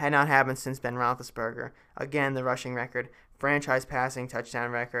 Had not happened since Ben Roethlisberger. Again, the rushing record. Franchise passing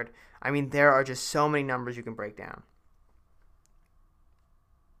touchdown record. There are just so many numbers you can break down.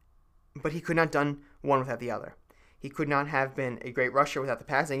 But he could not have done one without the other. He could not have been a great rusher without the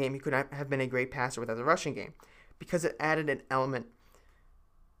passing game. He could not have been a great passer without the rushing game, because it added an element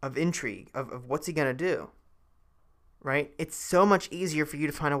of intrigue, of what's he going to do, right? It's so much easier for you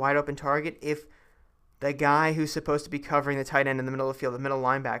to find a wide open target if the guy who's supposed to be covering the tight end in the middle of the field, the middle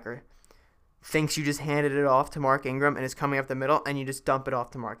linebacker, thinks you just handed it off to Mark Ingram and is coming up the middle, and you just dump it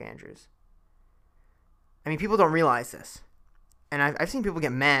off to Mark Andrews. People don't realize this. And I've seen people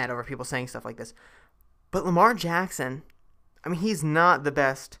get mad over people saying stuff like this. But Lamar Jackson, I mean, he's not the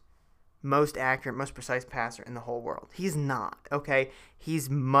best, most accurate, most precise passer in the whole world. He's not, okay? He's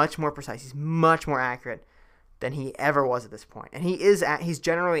much more precise. He's much more accurate than he ever was at this point. And he's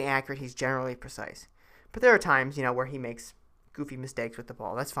generally accurate. He's generally precise. But there are times, where he makes goofy mistakes with the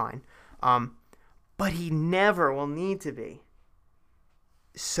ball. That's fine. But he never will need to be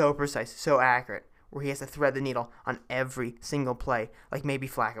so precise, so accurate, where he has to thread the needle on every single play, like maybe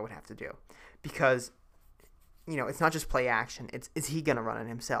Flacco would have to do. Because, it's not just play action. Is he going to run it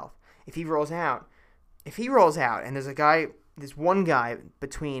himself? If he rolls out, and there's one guy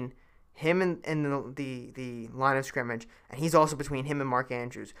between him and the line of scrimmage, and he's also between him and Mark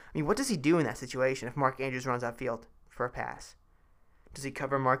Andrews. I mean, what does he do in that situation if Mark Andrews runs outfield for a pass? Does he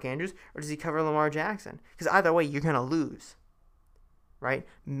cover Mark Andrews, or does he cover Lamar Jackson? Because either way, you're going to lose, right?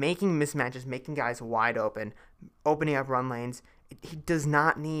 Making mismatches, making guys wide open, opening up run lanes. He does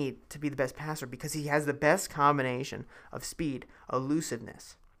not need to be the best passer because he has the best combination of speed,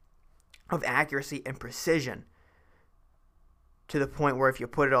 elusiveness, of accuracy, and precision, to the point where if you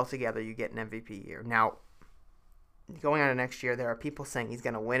put it all together, you get an MVP year. Now, going on to next year, there are people saying he's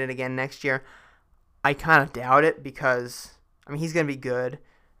going to win it again next year. I kind of doubt it because, he's going to be good,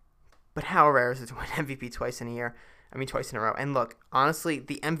 but how rare is it to win MVP twice in a row? And look, honestly,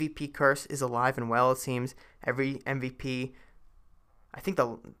 the MVP curse is alive and well, it seems. Every MVP, I think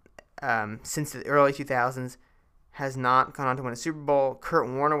since the early 2000s, has not gone on to win a Super Bowl. Kurt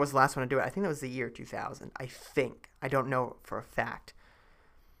Warner was the last one to do it. I think that was the year 2000. I think. I don't know for a fact.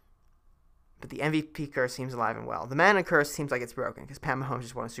 But the MVP curse seems alive and well. The Madden curse seems like it's broken because Pat Mahomes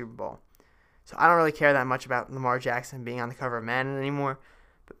just won a Super Bowl. So I don't really care that much about Lamar Jackson being on the cover of Madden anymore.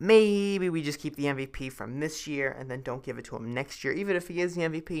 But maybe we just keep the MVP from this year and then don't give it to him next year, even if he is the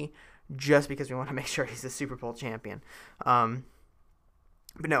MVP, just because we want to make sure he's the Super Bowl champion.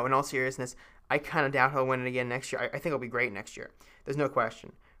 But no, in all seriousness, I kind of doubt he'll win it again next year. I think he'll be great next year. There's no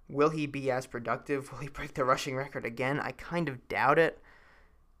question. Will he be as productive? Will he break the rushing record again? I kind of doubt it.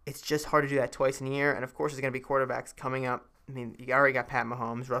 It's just hard to do that twice in a year. And, of course, there's going to be quarterbacks coming up. You already got Pat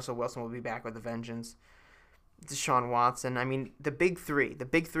Mahomes. Russell Wilson will be back with a vengeance. Deshaun Watson. The big three. The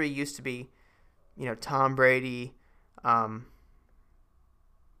big three used to be, Tom Brady,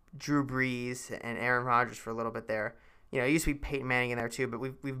 Drew Brees, and Aaron Rodgers for a little bit there. It used to be Peyton Manning in there too, but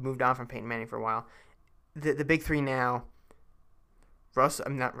we've moved on from Peyton Manning for a while. The big three now,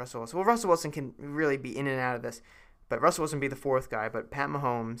 not Russell Wilson. Well, Russell Wilson can really be in and out of this, but Russell Wilson would be the fourth guy. But Pat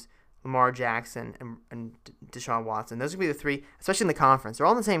Mahomes, Lamar Jackson, and Deshaun Watson, those would be the three, especially in the conference. They're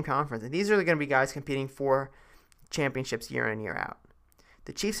all in the same conference, and these are going to be guys competing for championships year in and year out.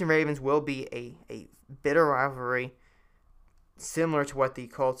 The Chiefs and Ravens will be a bitter rivalry, similar to what the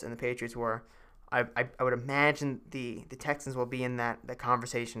Colts and the Patriots were. I would imagine the Texans will be in that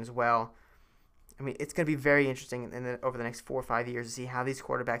conversation as well. It's going to be very interesting over the next 4 or 5 years to see how these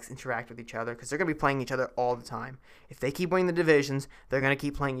quarterbacks interact with each other because they're going to be playing each other all the time. If they keep winning the divisions, they're going to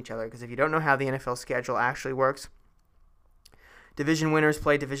keep playing each other because if you don't know how the NFL schedule actually works, division winners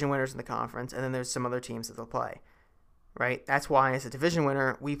play division winners in the conference, and then there's some other teams that they'll play, right? That's why as a division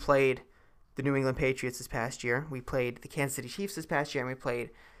winner, we played the New England Patriots this past year, we played the Kansas City Chiefs this past year, and we played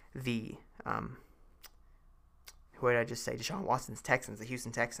the what did I just say? Deshaun Watson's Texans, the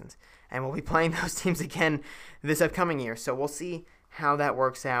Houston Texans. And we'll be playing those teams again this upcoming year. So we'll see how that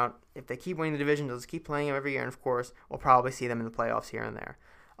works out. If they keep winning the division, they'll just keep playing them every year. And, of course, we'll probably see them in the playoffs here and there.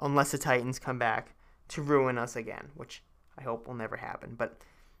 Unless the Titans come back to ruin us again, which I hope will never happen. But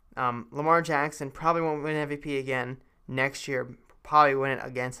Lamar Jackson probably won't win MVP again next year. Probably win it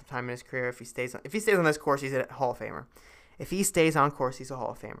again sometime in his career if he stays on this course. He's a Hall of Famer. If he stays on course, he's a Hall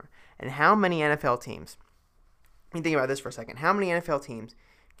of Famer. And how many NFL teams? Think about this for a second. How many NFL teams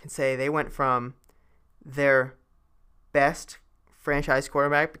can say they went from their best franchise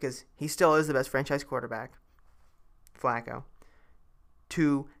quarterback, because he still is the best franchise quarterback, Flacco,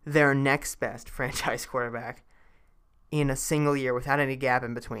 to their next best franchise quarterback in a single year without any gap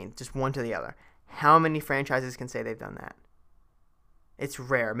in between, just one to the other? How many franchises can say they've done that? It's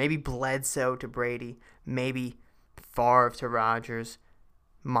rare. Maybe Bledsoe to Brady, maybe Favre to Rodgers,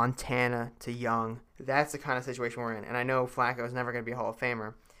 Montana to Young. That's the kind of situation we're in. And I know Flacco is never going to be a Hall of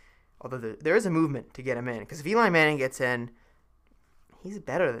Famer, although there is a movement to get him in. Because if Eli Manning gets in, he's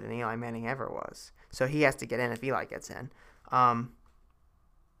better than Eli Manning ever was. So he has to get in if Eli gets in. But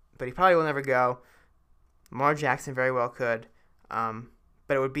he probably will never go. Lamar Jackson very well could. But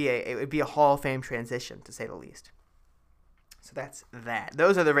it would be a Hall of Fame transition, to say the least. So that's that.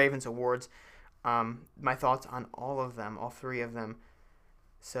 Those are the Ravens awards. My thoughts on all of them, all three of them.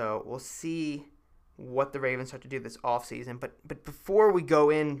 So we'll see what the Ravens start to do this offseason. But before we go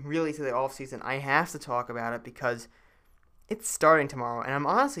in really to the offseason, I have to talk about it because it's starting tomorrow, and I'm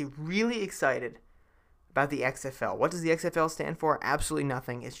honestly really excited about the XFL. What does the XFL stand for? Absolutely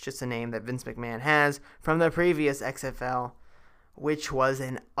nothing. It's just a name that Vince McMahon has from the previous XFL, which was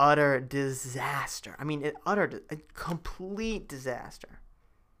an utter disaster. I mean, a complete disaster.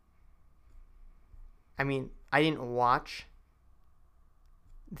 I mean, I didn't watch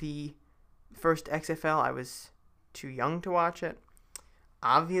the first XFL. I was too young to watch it.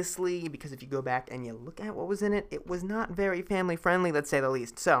 Obviously, because if you go back and you look at what was in it, it was not very family friendly, let's say the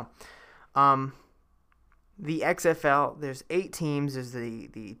least. So, the XFL, there's 8 teams. There's the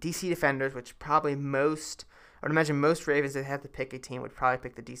DC Defenders, which probably I would imagine most Ravens that had to pick a team would probably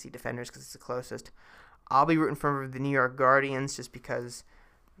pick the DC Defenders because it's the closest. I'll be rooting for the New York Guardians just because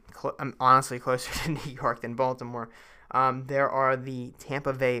I'm honestly closer to New York than Baltimore. There are the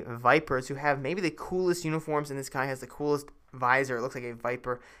Tampa Bay Vipers, who have maybe the coolest uniforms, and this guy has the coolest visor. It looks like a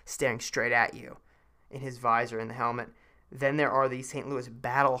viper staring straight at you in his visor in the helmet. Then there are the St. Louis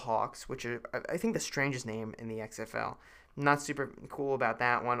Battlehawks, which are, I think, the strangest name in the XFL. Not super cool about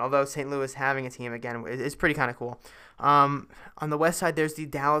that one, although St. Louis having a team, again, is pretty kind of cool. On the west side, there's the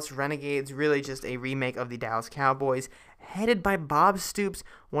Dallas Renegades, really just a remake of the Dallas Cowboys, headed by Bob Stoops,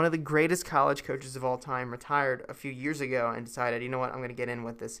 one of the greatest college coaches of all time, retired a few years ago and decided, you know what, I'm going to get in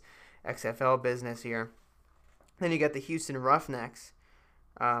with this XFL business here. Then you got the Houston Roughnecks,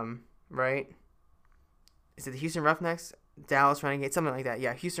 right? Is it the Houston Roughnecks? Dallas Renegades, something like that.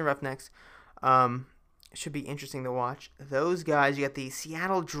 Yeah, Houston Roughnecks. Should be interesting to watch. Those guys, you got the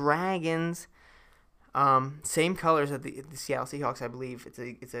Seattle Dragons, same colors as the Seattle Seahawks, I believe.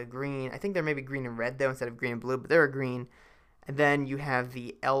 It's a green. I think they're maybe green and red, though, instead of green and blue, but they're a green. And then you have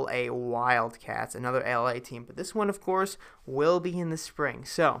the LA Wildcats, another LA team. But this one, of course, will be in the spring.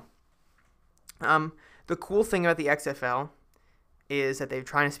 So, the cool thing about the XFL is that they're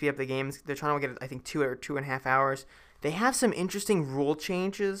trying to speed up the games. They're trying to get, I think, 2 or 2.5 hours. They have some interesting rule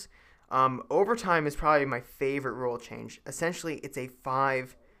changes. Overtime is probably my favorite rule change. Essentially, it's a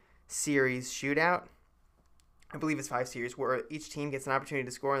 5-series shootout. I believe it's 5 series where each team gets an opportunity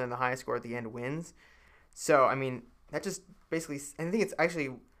to score, and then the highest score at the end wins. So, I mean, that just basically, and I think it's actually,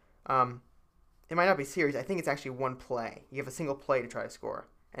 it might not be series. I think it's actually one play. You have a single play to try to score,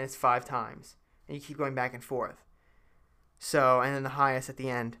 and it's 5 times, and you keep going back and forth. So, and then the highest at the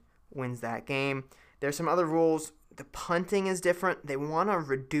end wins that game. There's some other rules. The punting is different. They want to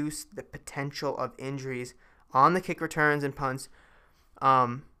reduce the potential of injuries on the kick returns and punts.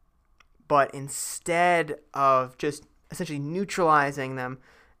 But instead of just essentially neutralizing them,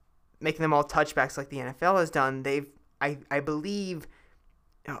 making them all touchbacks like the NFL has done, I believe,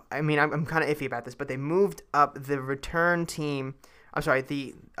 I mean, I'm kind of iffy about this, but they moved up the return team,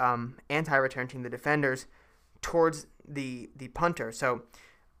 the anti-return team, the defenders, towards the punter. So,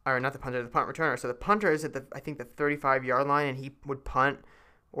 or not the punter, the punt returner. So the punter is at the 35-yard line, and he would punt,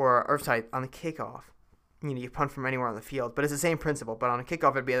 on the kickoff. You punt from anywhere on the field, but it's the same principle. But on a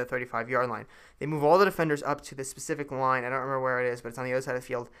kickoff, it'd be at the 35-yard line. They move all the defenders up to this specific line. I don't remember where it is, but it's on the other side of the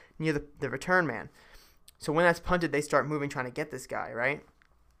field near the return man. So when that's punted, they start moving, trying to get this guy, right?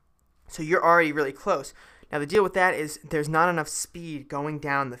 So you're already really close. Now the deal with that is there's not enough speed going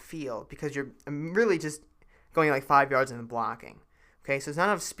down the field because you're really just going like 5 yards and then blocking. Okay, so there's not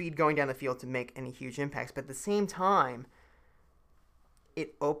enough speed going down the field to make any huge impacts, but at the same time,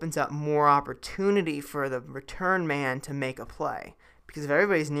 it opens up more opportunity for the return man to make a play. Because if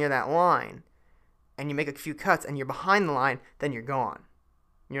everybody's near that line, and you make a few cuts, and you're behind the line, then you're gone.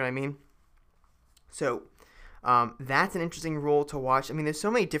 You know what I mean? So, that's an interesting rule to watch. I mean, there's so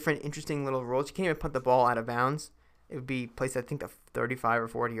many different interesting little rules. You can't even put the ball out of bounds. It would be placed at, I think, the 35 or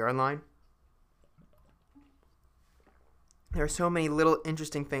 40-yard line. There are so many little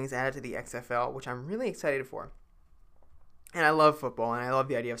interesting things added to the XFL, which I'm really excited for. And I love football, and I love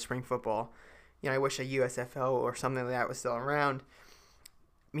the idea of spring football. I wish a USFL or something like that was still around.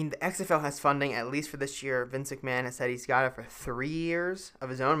 I mean, the XFL has funding, at least for this year. Vince McMahon has said he's got it for 3 years of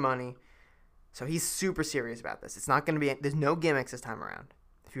his own money. So he's super serious about this. It's not going to be, there's no gimmicks this time around.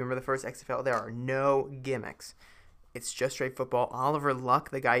 If you remember the first XFL, there are no gimmicks. It's just straight football. Oliver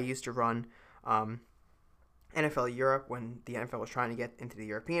Luck, the guy who used to run NFL Europe when the NFL was trying to get into the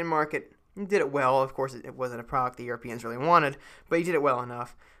European market. He did it well. Of course, it wasn't a product the Europeans really wanted, but he did it well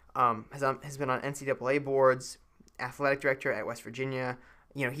enough. Has been on NCAA boards, athletic director at West Virginia.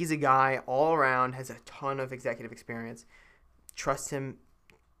 He's a guy all around, has a ton of executive experience. Trust him,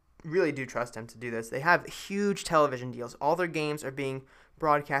 really do trust him to do this. They have huge television deals. All their games are being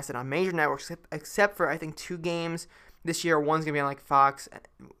broadcasted on major networks, except for, I think, 2 games this year, one's going to be on like Fox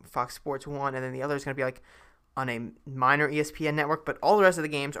Sports 1, and then the other is going to be like on a minor ESPN network. But all the rest of the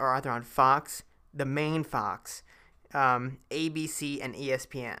games are either on Fox, the main Fox, ABC, and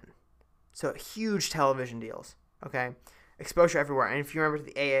ESPN. So huge television deals, okay? Exposure everywhere. And if you remember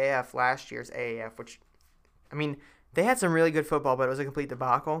the AAF, last year's AAF, which, I mean, they had some really good football, but it was a complete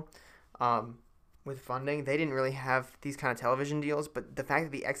debacle with funding. They didn't really have these kind of television deals, but the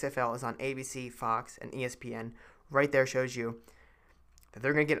fact that the XFL is on ABC, Fox, and ESPN right there shows you that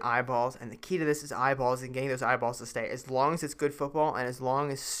they're going to get eyeballs, and the key to this is eyeballs and getting those eyeballs to stay. As long as it's good football and as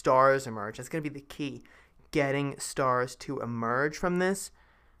long as stars emerge, that's going to be the key. Getting stars to emerge from this,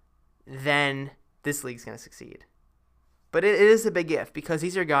 then this league's going to succeed. But it is a big if, because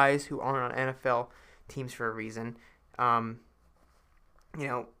these are guys who aren't on NFL teams for a reason. But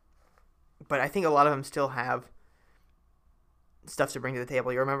I think a lot of them still have stuff to bring to the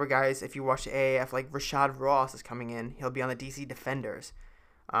table. You remember, guys, if you watch the AAF, like Rashad Ross is coming in. He'll be on the DC Defenders.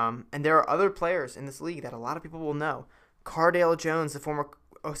 And there are other players in this league that a lot of people will know. Cardale Jones, the former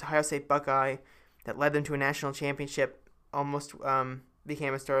Ohio State Buckeye that led them to a national championship, almost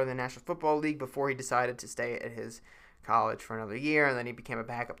became a starter in the National Football League before he decided to stay at his college for another year, and then he became a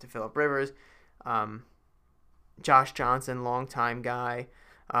backup to Phillip Rivers. Josh Johnson, longtime guy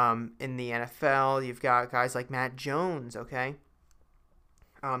in the NFL. You've got guys like Matt Jones, okay?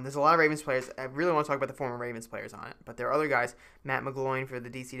 There's a lot of Ravens players. I really want to talk about the former Ravens players on it, but there are other guys. Matt McGloin for the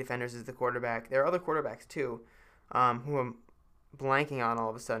DC Defenders is the quarterback. There are other quarterbacks, too, who I'm blanking on all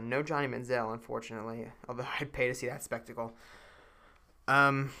of a sudden. No Johnny Manziel, unfortunately, although I'd pay to see that spectacle.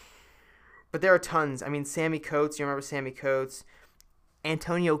 But there are tons. I mean, Sammy Coates, you remember Sammy Coates.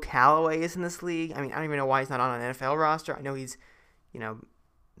 Antonio Callaway is in this league. I mean, I don't even know why he's not on an NFL roster. I know he's,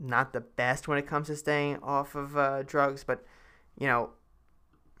 not the best when it comes to staying off of drugs, but,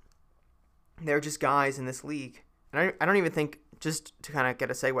 they're just guys in this league. And I don't even think, just to kind of get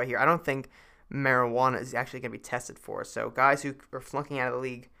a segue here, I don't think marijuana is actually going to be tested for. So guys who are flunking out of the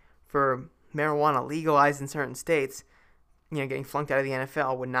league for marijuana legalized in certain states, getting flunked out of the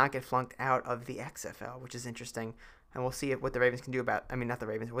NFL would not get flunked out of the XFL, which is interesting. And we'll see what the Ravens can do about, not the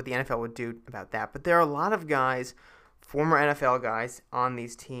Ravens, what the NFL would do about that. But there are a lot of guys, former NFL guys on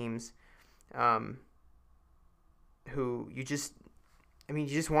these teams who you just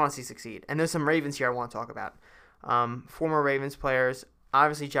want to see succeed. And there's some Ravens here I want to talk about. Former Ravens players,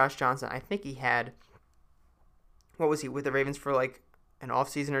 obviously Josh Johnson, I think he had, what was he, with the Ravens for like an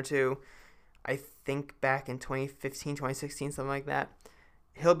offseason or two? I think back in 2015, 2016, something like that.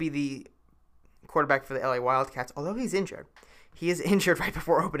 He'll be the quarterback for the LA Wildcats, although he's injured. He is injured right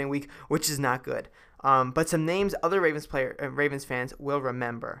before opening week, which is not good. But some names other Ravens fans will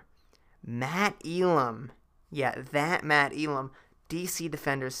remember. Matt Elam. Yeah, that Matt Elam, DC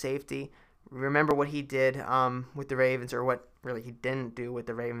Defenders safety. Remember what he did with the Ravens, or what really he didn't do with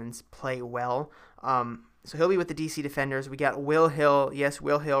the Ravens, play well. So he'll be with the DC Defenders. We got Will Hill. Yes,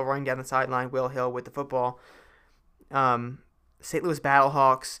 Will Hill running down the sideline. Will Hill with the football. St. Louis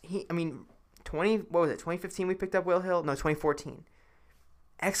Battlehawks. 2015 we picked up Will Hill? No, 2014.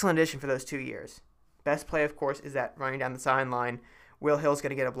 Excellent addition for those 2 years. Best play, of course, is that running down the sideline. Will Hill's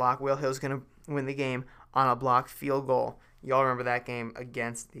going to get a block. Will Hill's going to win the game on a blocked field goal. Y'all remember that game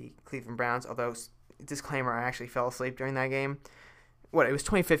against the Cleveland Browns, although, disclaimer, I actually fell asleep during that game. It was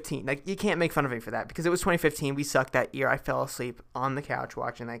 2015. Like, you can't make fun of me for that, because it was 2015. We sucked that year. I fell asleep on the couch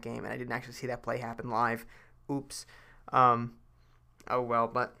watching that game, and I didn't actually see that play happen live. Oops. Oh, well,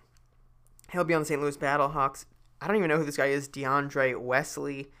 but he'll be on the St. Louis Battlehawks. I don't even know who this guy is. DeAndre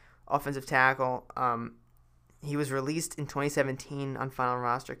Wesley, offensive tackle. He was released in 2017 on final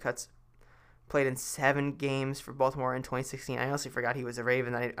roster cuts. Played in 7 games for Baltimore in 2016. I honestly forgot he was a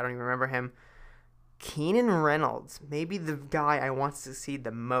Raven. I don't even remember him. Keenan Reynolds, maybe the guy I want to succeed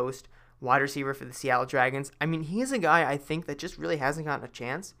the most, wide receiver for the Seattle Dragons. I mean, he is a guy I think that just really hasn't gotten a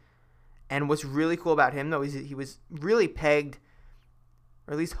chance. And what's really cool about him, though, is he was really pegged,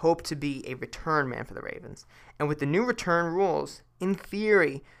 or at least hoped to be, a return man for the Ravens. And with the new return rules, in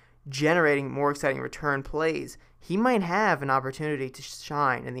theory, generating more exciting return plays, he might have an opportunity to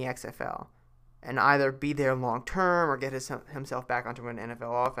shine in the XFL and either be there long term or get himself back onto an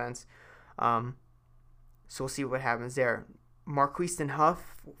NFL offense. So we'll see what happens there. Marquiston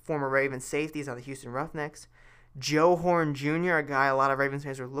Huff, former Ravens safety, is on the Houston Roughnecks. Joe Horn Jr., a guy a lot of Ravens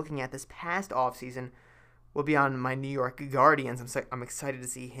fans were looking at this past offseason, will be on my New York Guardians. I'm excited to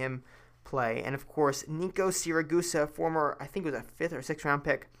see him play. And, of course, Nico Siragusa, former, I think it was a 5th or 6th round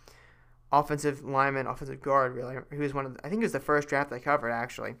pick, offensive lineman, offensive guard, really. He was I think it was the first draft I covered,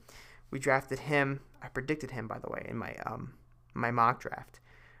 actually. We drafted him. I predicted him, by the way, in my mock draft.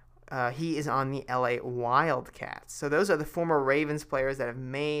 he is on the LA Wildcats. So those are the former Ravens players that have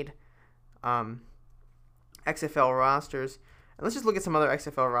made XFL rosters. And let's just look at some other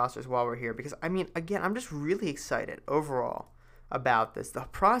XFL rosters while we're here, because, I mean, again, I'm just really excited overall about this. The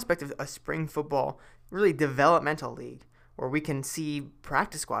prospect of a spring football, really developmental league, where we can see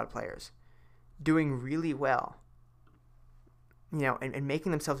practice squad players doing really well, and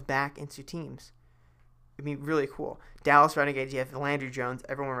making themselves back into teams. I mean, really cool. Dallas Renegades, you have Landry Jones.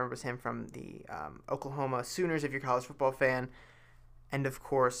 Everyone remembers him from the Oklahoma Sooners if you're a college football fan. And, of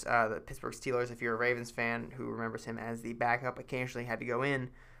course, the Pittsburgh Steelers, if you're a Ravens fan, who remembers him as the backup, occasionally had to go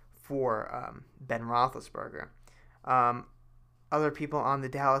in for Ben Roethlisberger. Other people on the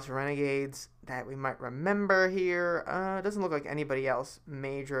Dallas Renegades that we might remember here. It doesn't look like anybody else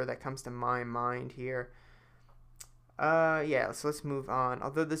major that comes to my mind here. So let's move on.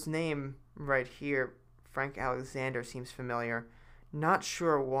 Although this name right here, Frank Alexander, seems familiar. Not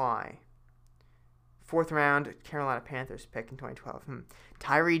sure why. 4th round, Carolina Panthers pick in 2012.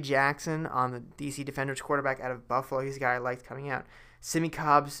 Tyree Jackson on the DC Defenders, quarterback out of Buffalo. He's a guy I liked coming out. Simi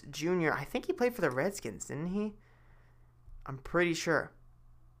Cobbs Jr., I think he played for the Redskins, didn't he? I'm pretty sure.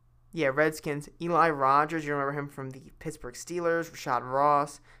 Yeah, Redskins. Eli Rogers, you remember him from the Pittsburgh Steelers. Rashad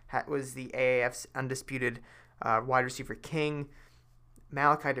Ross was the AAF's undisputed wide receiver king.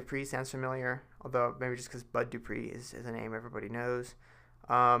 Malachi Dupree sounds familiar, although maybe just because Bud Dupree is a name everybody knows.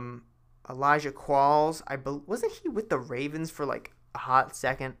 Elijah Qualls, wasn't he with the Ravens for like a hot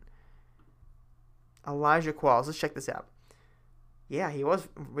second? Elijah Qualls, let's check this out. Yeah, he was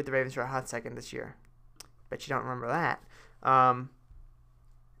with the Ravens for a hot second this year. Bet you don't remember that.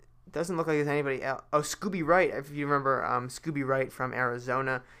 Doesn't look like there's anybody else. Oh, Scooby Wright, if you remember Scooby Wright from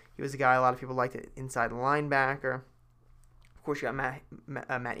Arizona. He was a guy a lot of people liked, inside linebacker. Of course, you got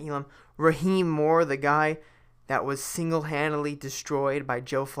Matt Elam. Raheem Moore, the guy that was single-handedly destroyed by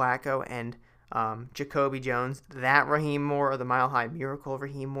Joe Flacco and Jacoby Jones. That Raheem Moore, or the Mile High Miracle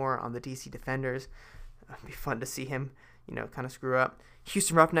Raheem Moore on the DC Defenders. It'd be fun to see him, kind of screw up.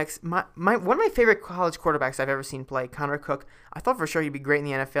 Houston Roughnecks, one of my favorite college quarterbacks I've ever seen play, Connor Cook. I thought for sure he'd be great in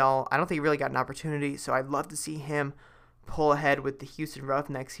the NFL. I don't think he really got an opportunity, so I'd love to see him pull ahead with the Houston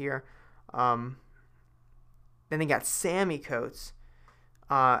Roughnecks here. Then they got Sammy Coates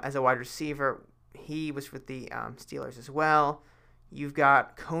as a wide receiver. He was with the Steelers as well. You've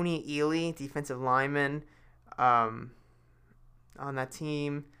got Coney Ely, defensive lineman, on that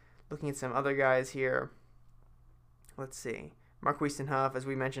team. Looking at some other guys here. Let's see. Mark Huff, as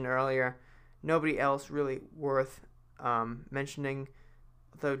we mentioned earlier. Nobody else really worth mentioning.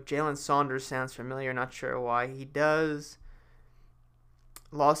 Although Jalen Saunders sounds familiar, not sure why he does.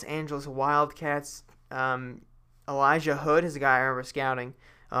 Los Angeles Wildcats. Elijah Hood is a guy I remember scouting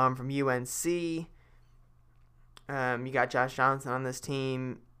from UNC. You got Josh Johnson on this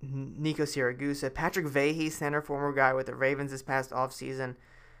team. Nico Siragusa. Patrick Vahey, center, former guy with the Ravens this past offseason.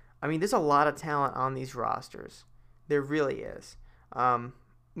 I mean, there's a lot of talent on these rosters. There really is. Not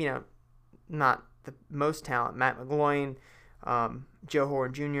the most talent. Matt McGloin, Joe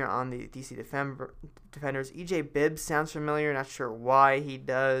Horn Jr. on the DC Defenders. EJ Bibbs sounds familiar. Not sure why he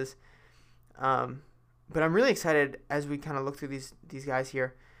does. But I'm really excited as we kind of look through these guys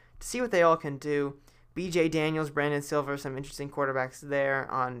here to see what they all can do. BJ Daniels, Brandon Silver, some interesting quarterbacks there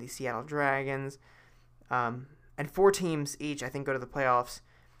on the Seattle Dragons. And 4 teams each, I think, go to the playoffs.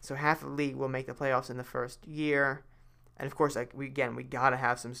 So half of the league will make the playoffs in the first year. And, of course, we got to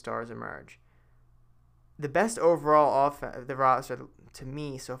have some stars emerge. The best overall the roster, to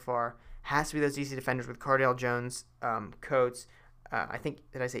me, so far, has to be those DC Defenders with Cardale Jones, Coates. I think,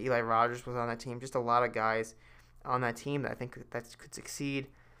 did I say Eli Rogers was on that team? Just a lot of guys on that team that I think that could succeed.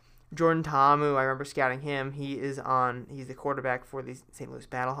 Jordan Ta'amu, I remember scouting him. He's the quarterback for the St. Louis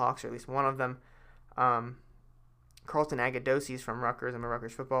Battlehawks, or at least one of them. Carlton Agadosi is from Rutgers. I'm a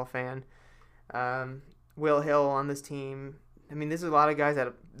Rutgers football fan. Will Hill on this team. I mean, there's a lot of guys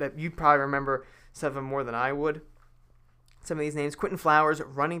that you probably remember some of them more than I would. Some of these names. Quentin Flowers,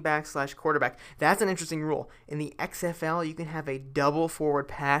 running back / quarterback. That's an interesting rule. In the XFL, you can have a double forward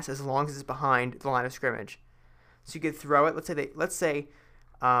pass as long as it's behind the line of scrimmage. So you could throw it. Let's say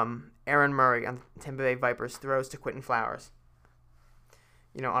Aaron Murray on the Tampa Bay Vipers throws to Quentin Flowers,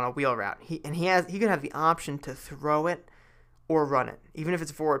 on a wheel route. He could have the option to throw it or run it, even if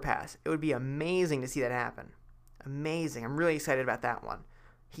it's a forward pass. It would be amazing to see that happen. Amazing. I'm really excited about that one.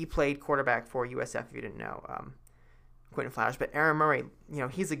 He played quarterback for USF, if you didn't know, Quentin Flowers. But Aaron Murray,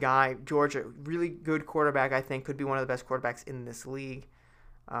 he's a guy, Georgia, really good quarterback, I think, could be one of the best quarterbacks in this league.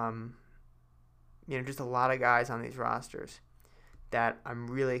 Just a lot of guys on these rosters that I'm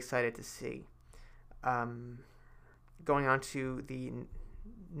really excited to see. Going on to the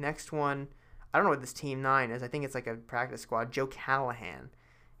Next one, I don't know what this Team 9 is. I think it's like a practice squad. Joe Callahan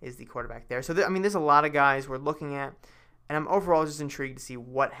is the quarterback there. So, there's a lot of guys we're looking at, and I'm overall just intrigued to see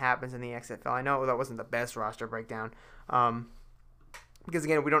what happens in the XFL. I know that wasn't the best roster breakdown, because,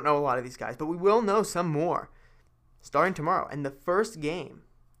 again, we don't know a lot of these guys, but we will know some more starting tomorrow. And the first game,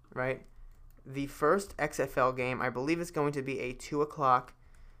 right, the first XFL game, I believe is going to be a 2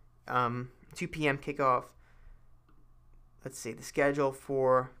 p.m. kickoff. Let's see, the schedule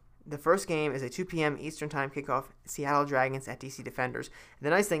for the first game is a 2 p.m. Eastern Time kickoff, Seattle Dragons at DC Defenders. And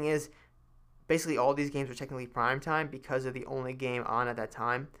the nice thing is, basically all these games are technically prime time because of the only game on at that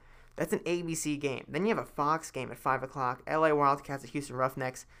time. That's an ABC game. Then you have a Fox game at 5 o'clock, LA Wildcats at Houston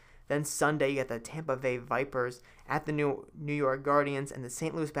Roughnecks. Then Sunday, you get the Tampa Bay Vipers at the New York Guardians, and the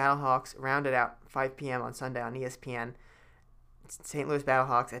St. Louis Battlehawks rounded out 5 p.m. on Sunday on ESPN. St. Louis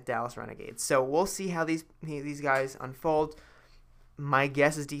Battlehawks at Dallas Renegades. So we'll see how these guys unfold. My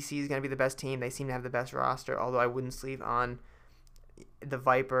guess is DC is going to be the best team. They seem to have the best roster, although I wouldn't sleep on the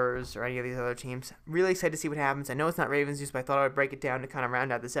Vipers or any of these other teams. Really excited to see what happens. I know it's not Ravens news, but I thought I would break it down to kind of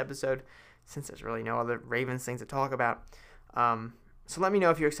round out this episode since there's really no other Ravens things to talk about. So let me know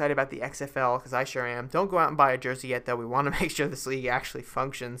if you're excited about the XFL, because I sure am. Don't go out and buy a jersey yet, though. We want to make sure this league actually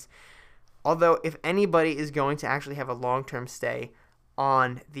functions. Although, if anybody is going to actually have a long-term stay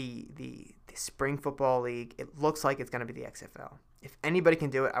on the spring football league, it looks like it's going to be the XFL. If anybody can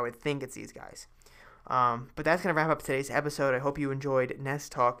do it, I would think it's these guys. But that's going to wrap up today's episode. I hope you enjoyed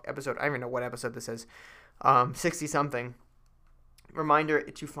Nest Talk episode. I don't even know what episode this is. 60-something. Reminder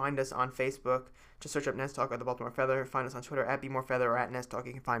to find us on Facebook. Just search up Nest Talk or the Baltimore Feather. Find us on Twitter at BeMoreFeather or at Nest Talk.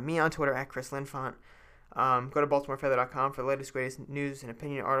 You can find me on Twitter at Chris Linfont. Go to BaltimoreFeather.com for the latest, greatest news and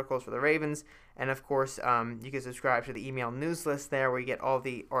opinion articles for the Ravens. And, of course, you can subscribe to the email news list there where you get all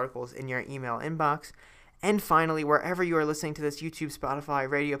the articles in your email inbox. And, finally, wherever you are listening to this, YouTube, Spotify,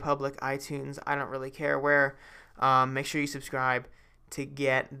 Radio Public, iTunes, I don't really care where, make sure you subscribe to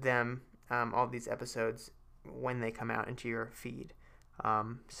get them, all these episodes when they come out into your feed.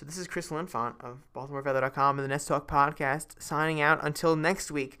 So this is Chris Linfont of BaltimoreFeather.com and the Nest Talk podcast signing out until next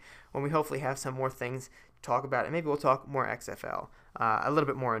week when we hopefully have some more things to talk about, and maybe we'll talk more XFL, a little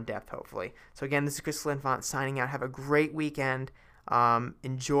bit more in depth hopefully. So again, this is Chris Linfont signing out. Have a great weekend.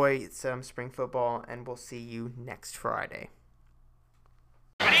 Enjoy some spring football, and we'll see you next Friday.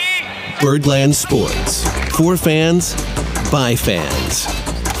 Birdland Sports. For fans, by fans.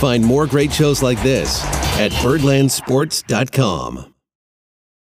 Find more great shows like this at birdlandsports.com.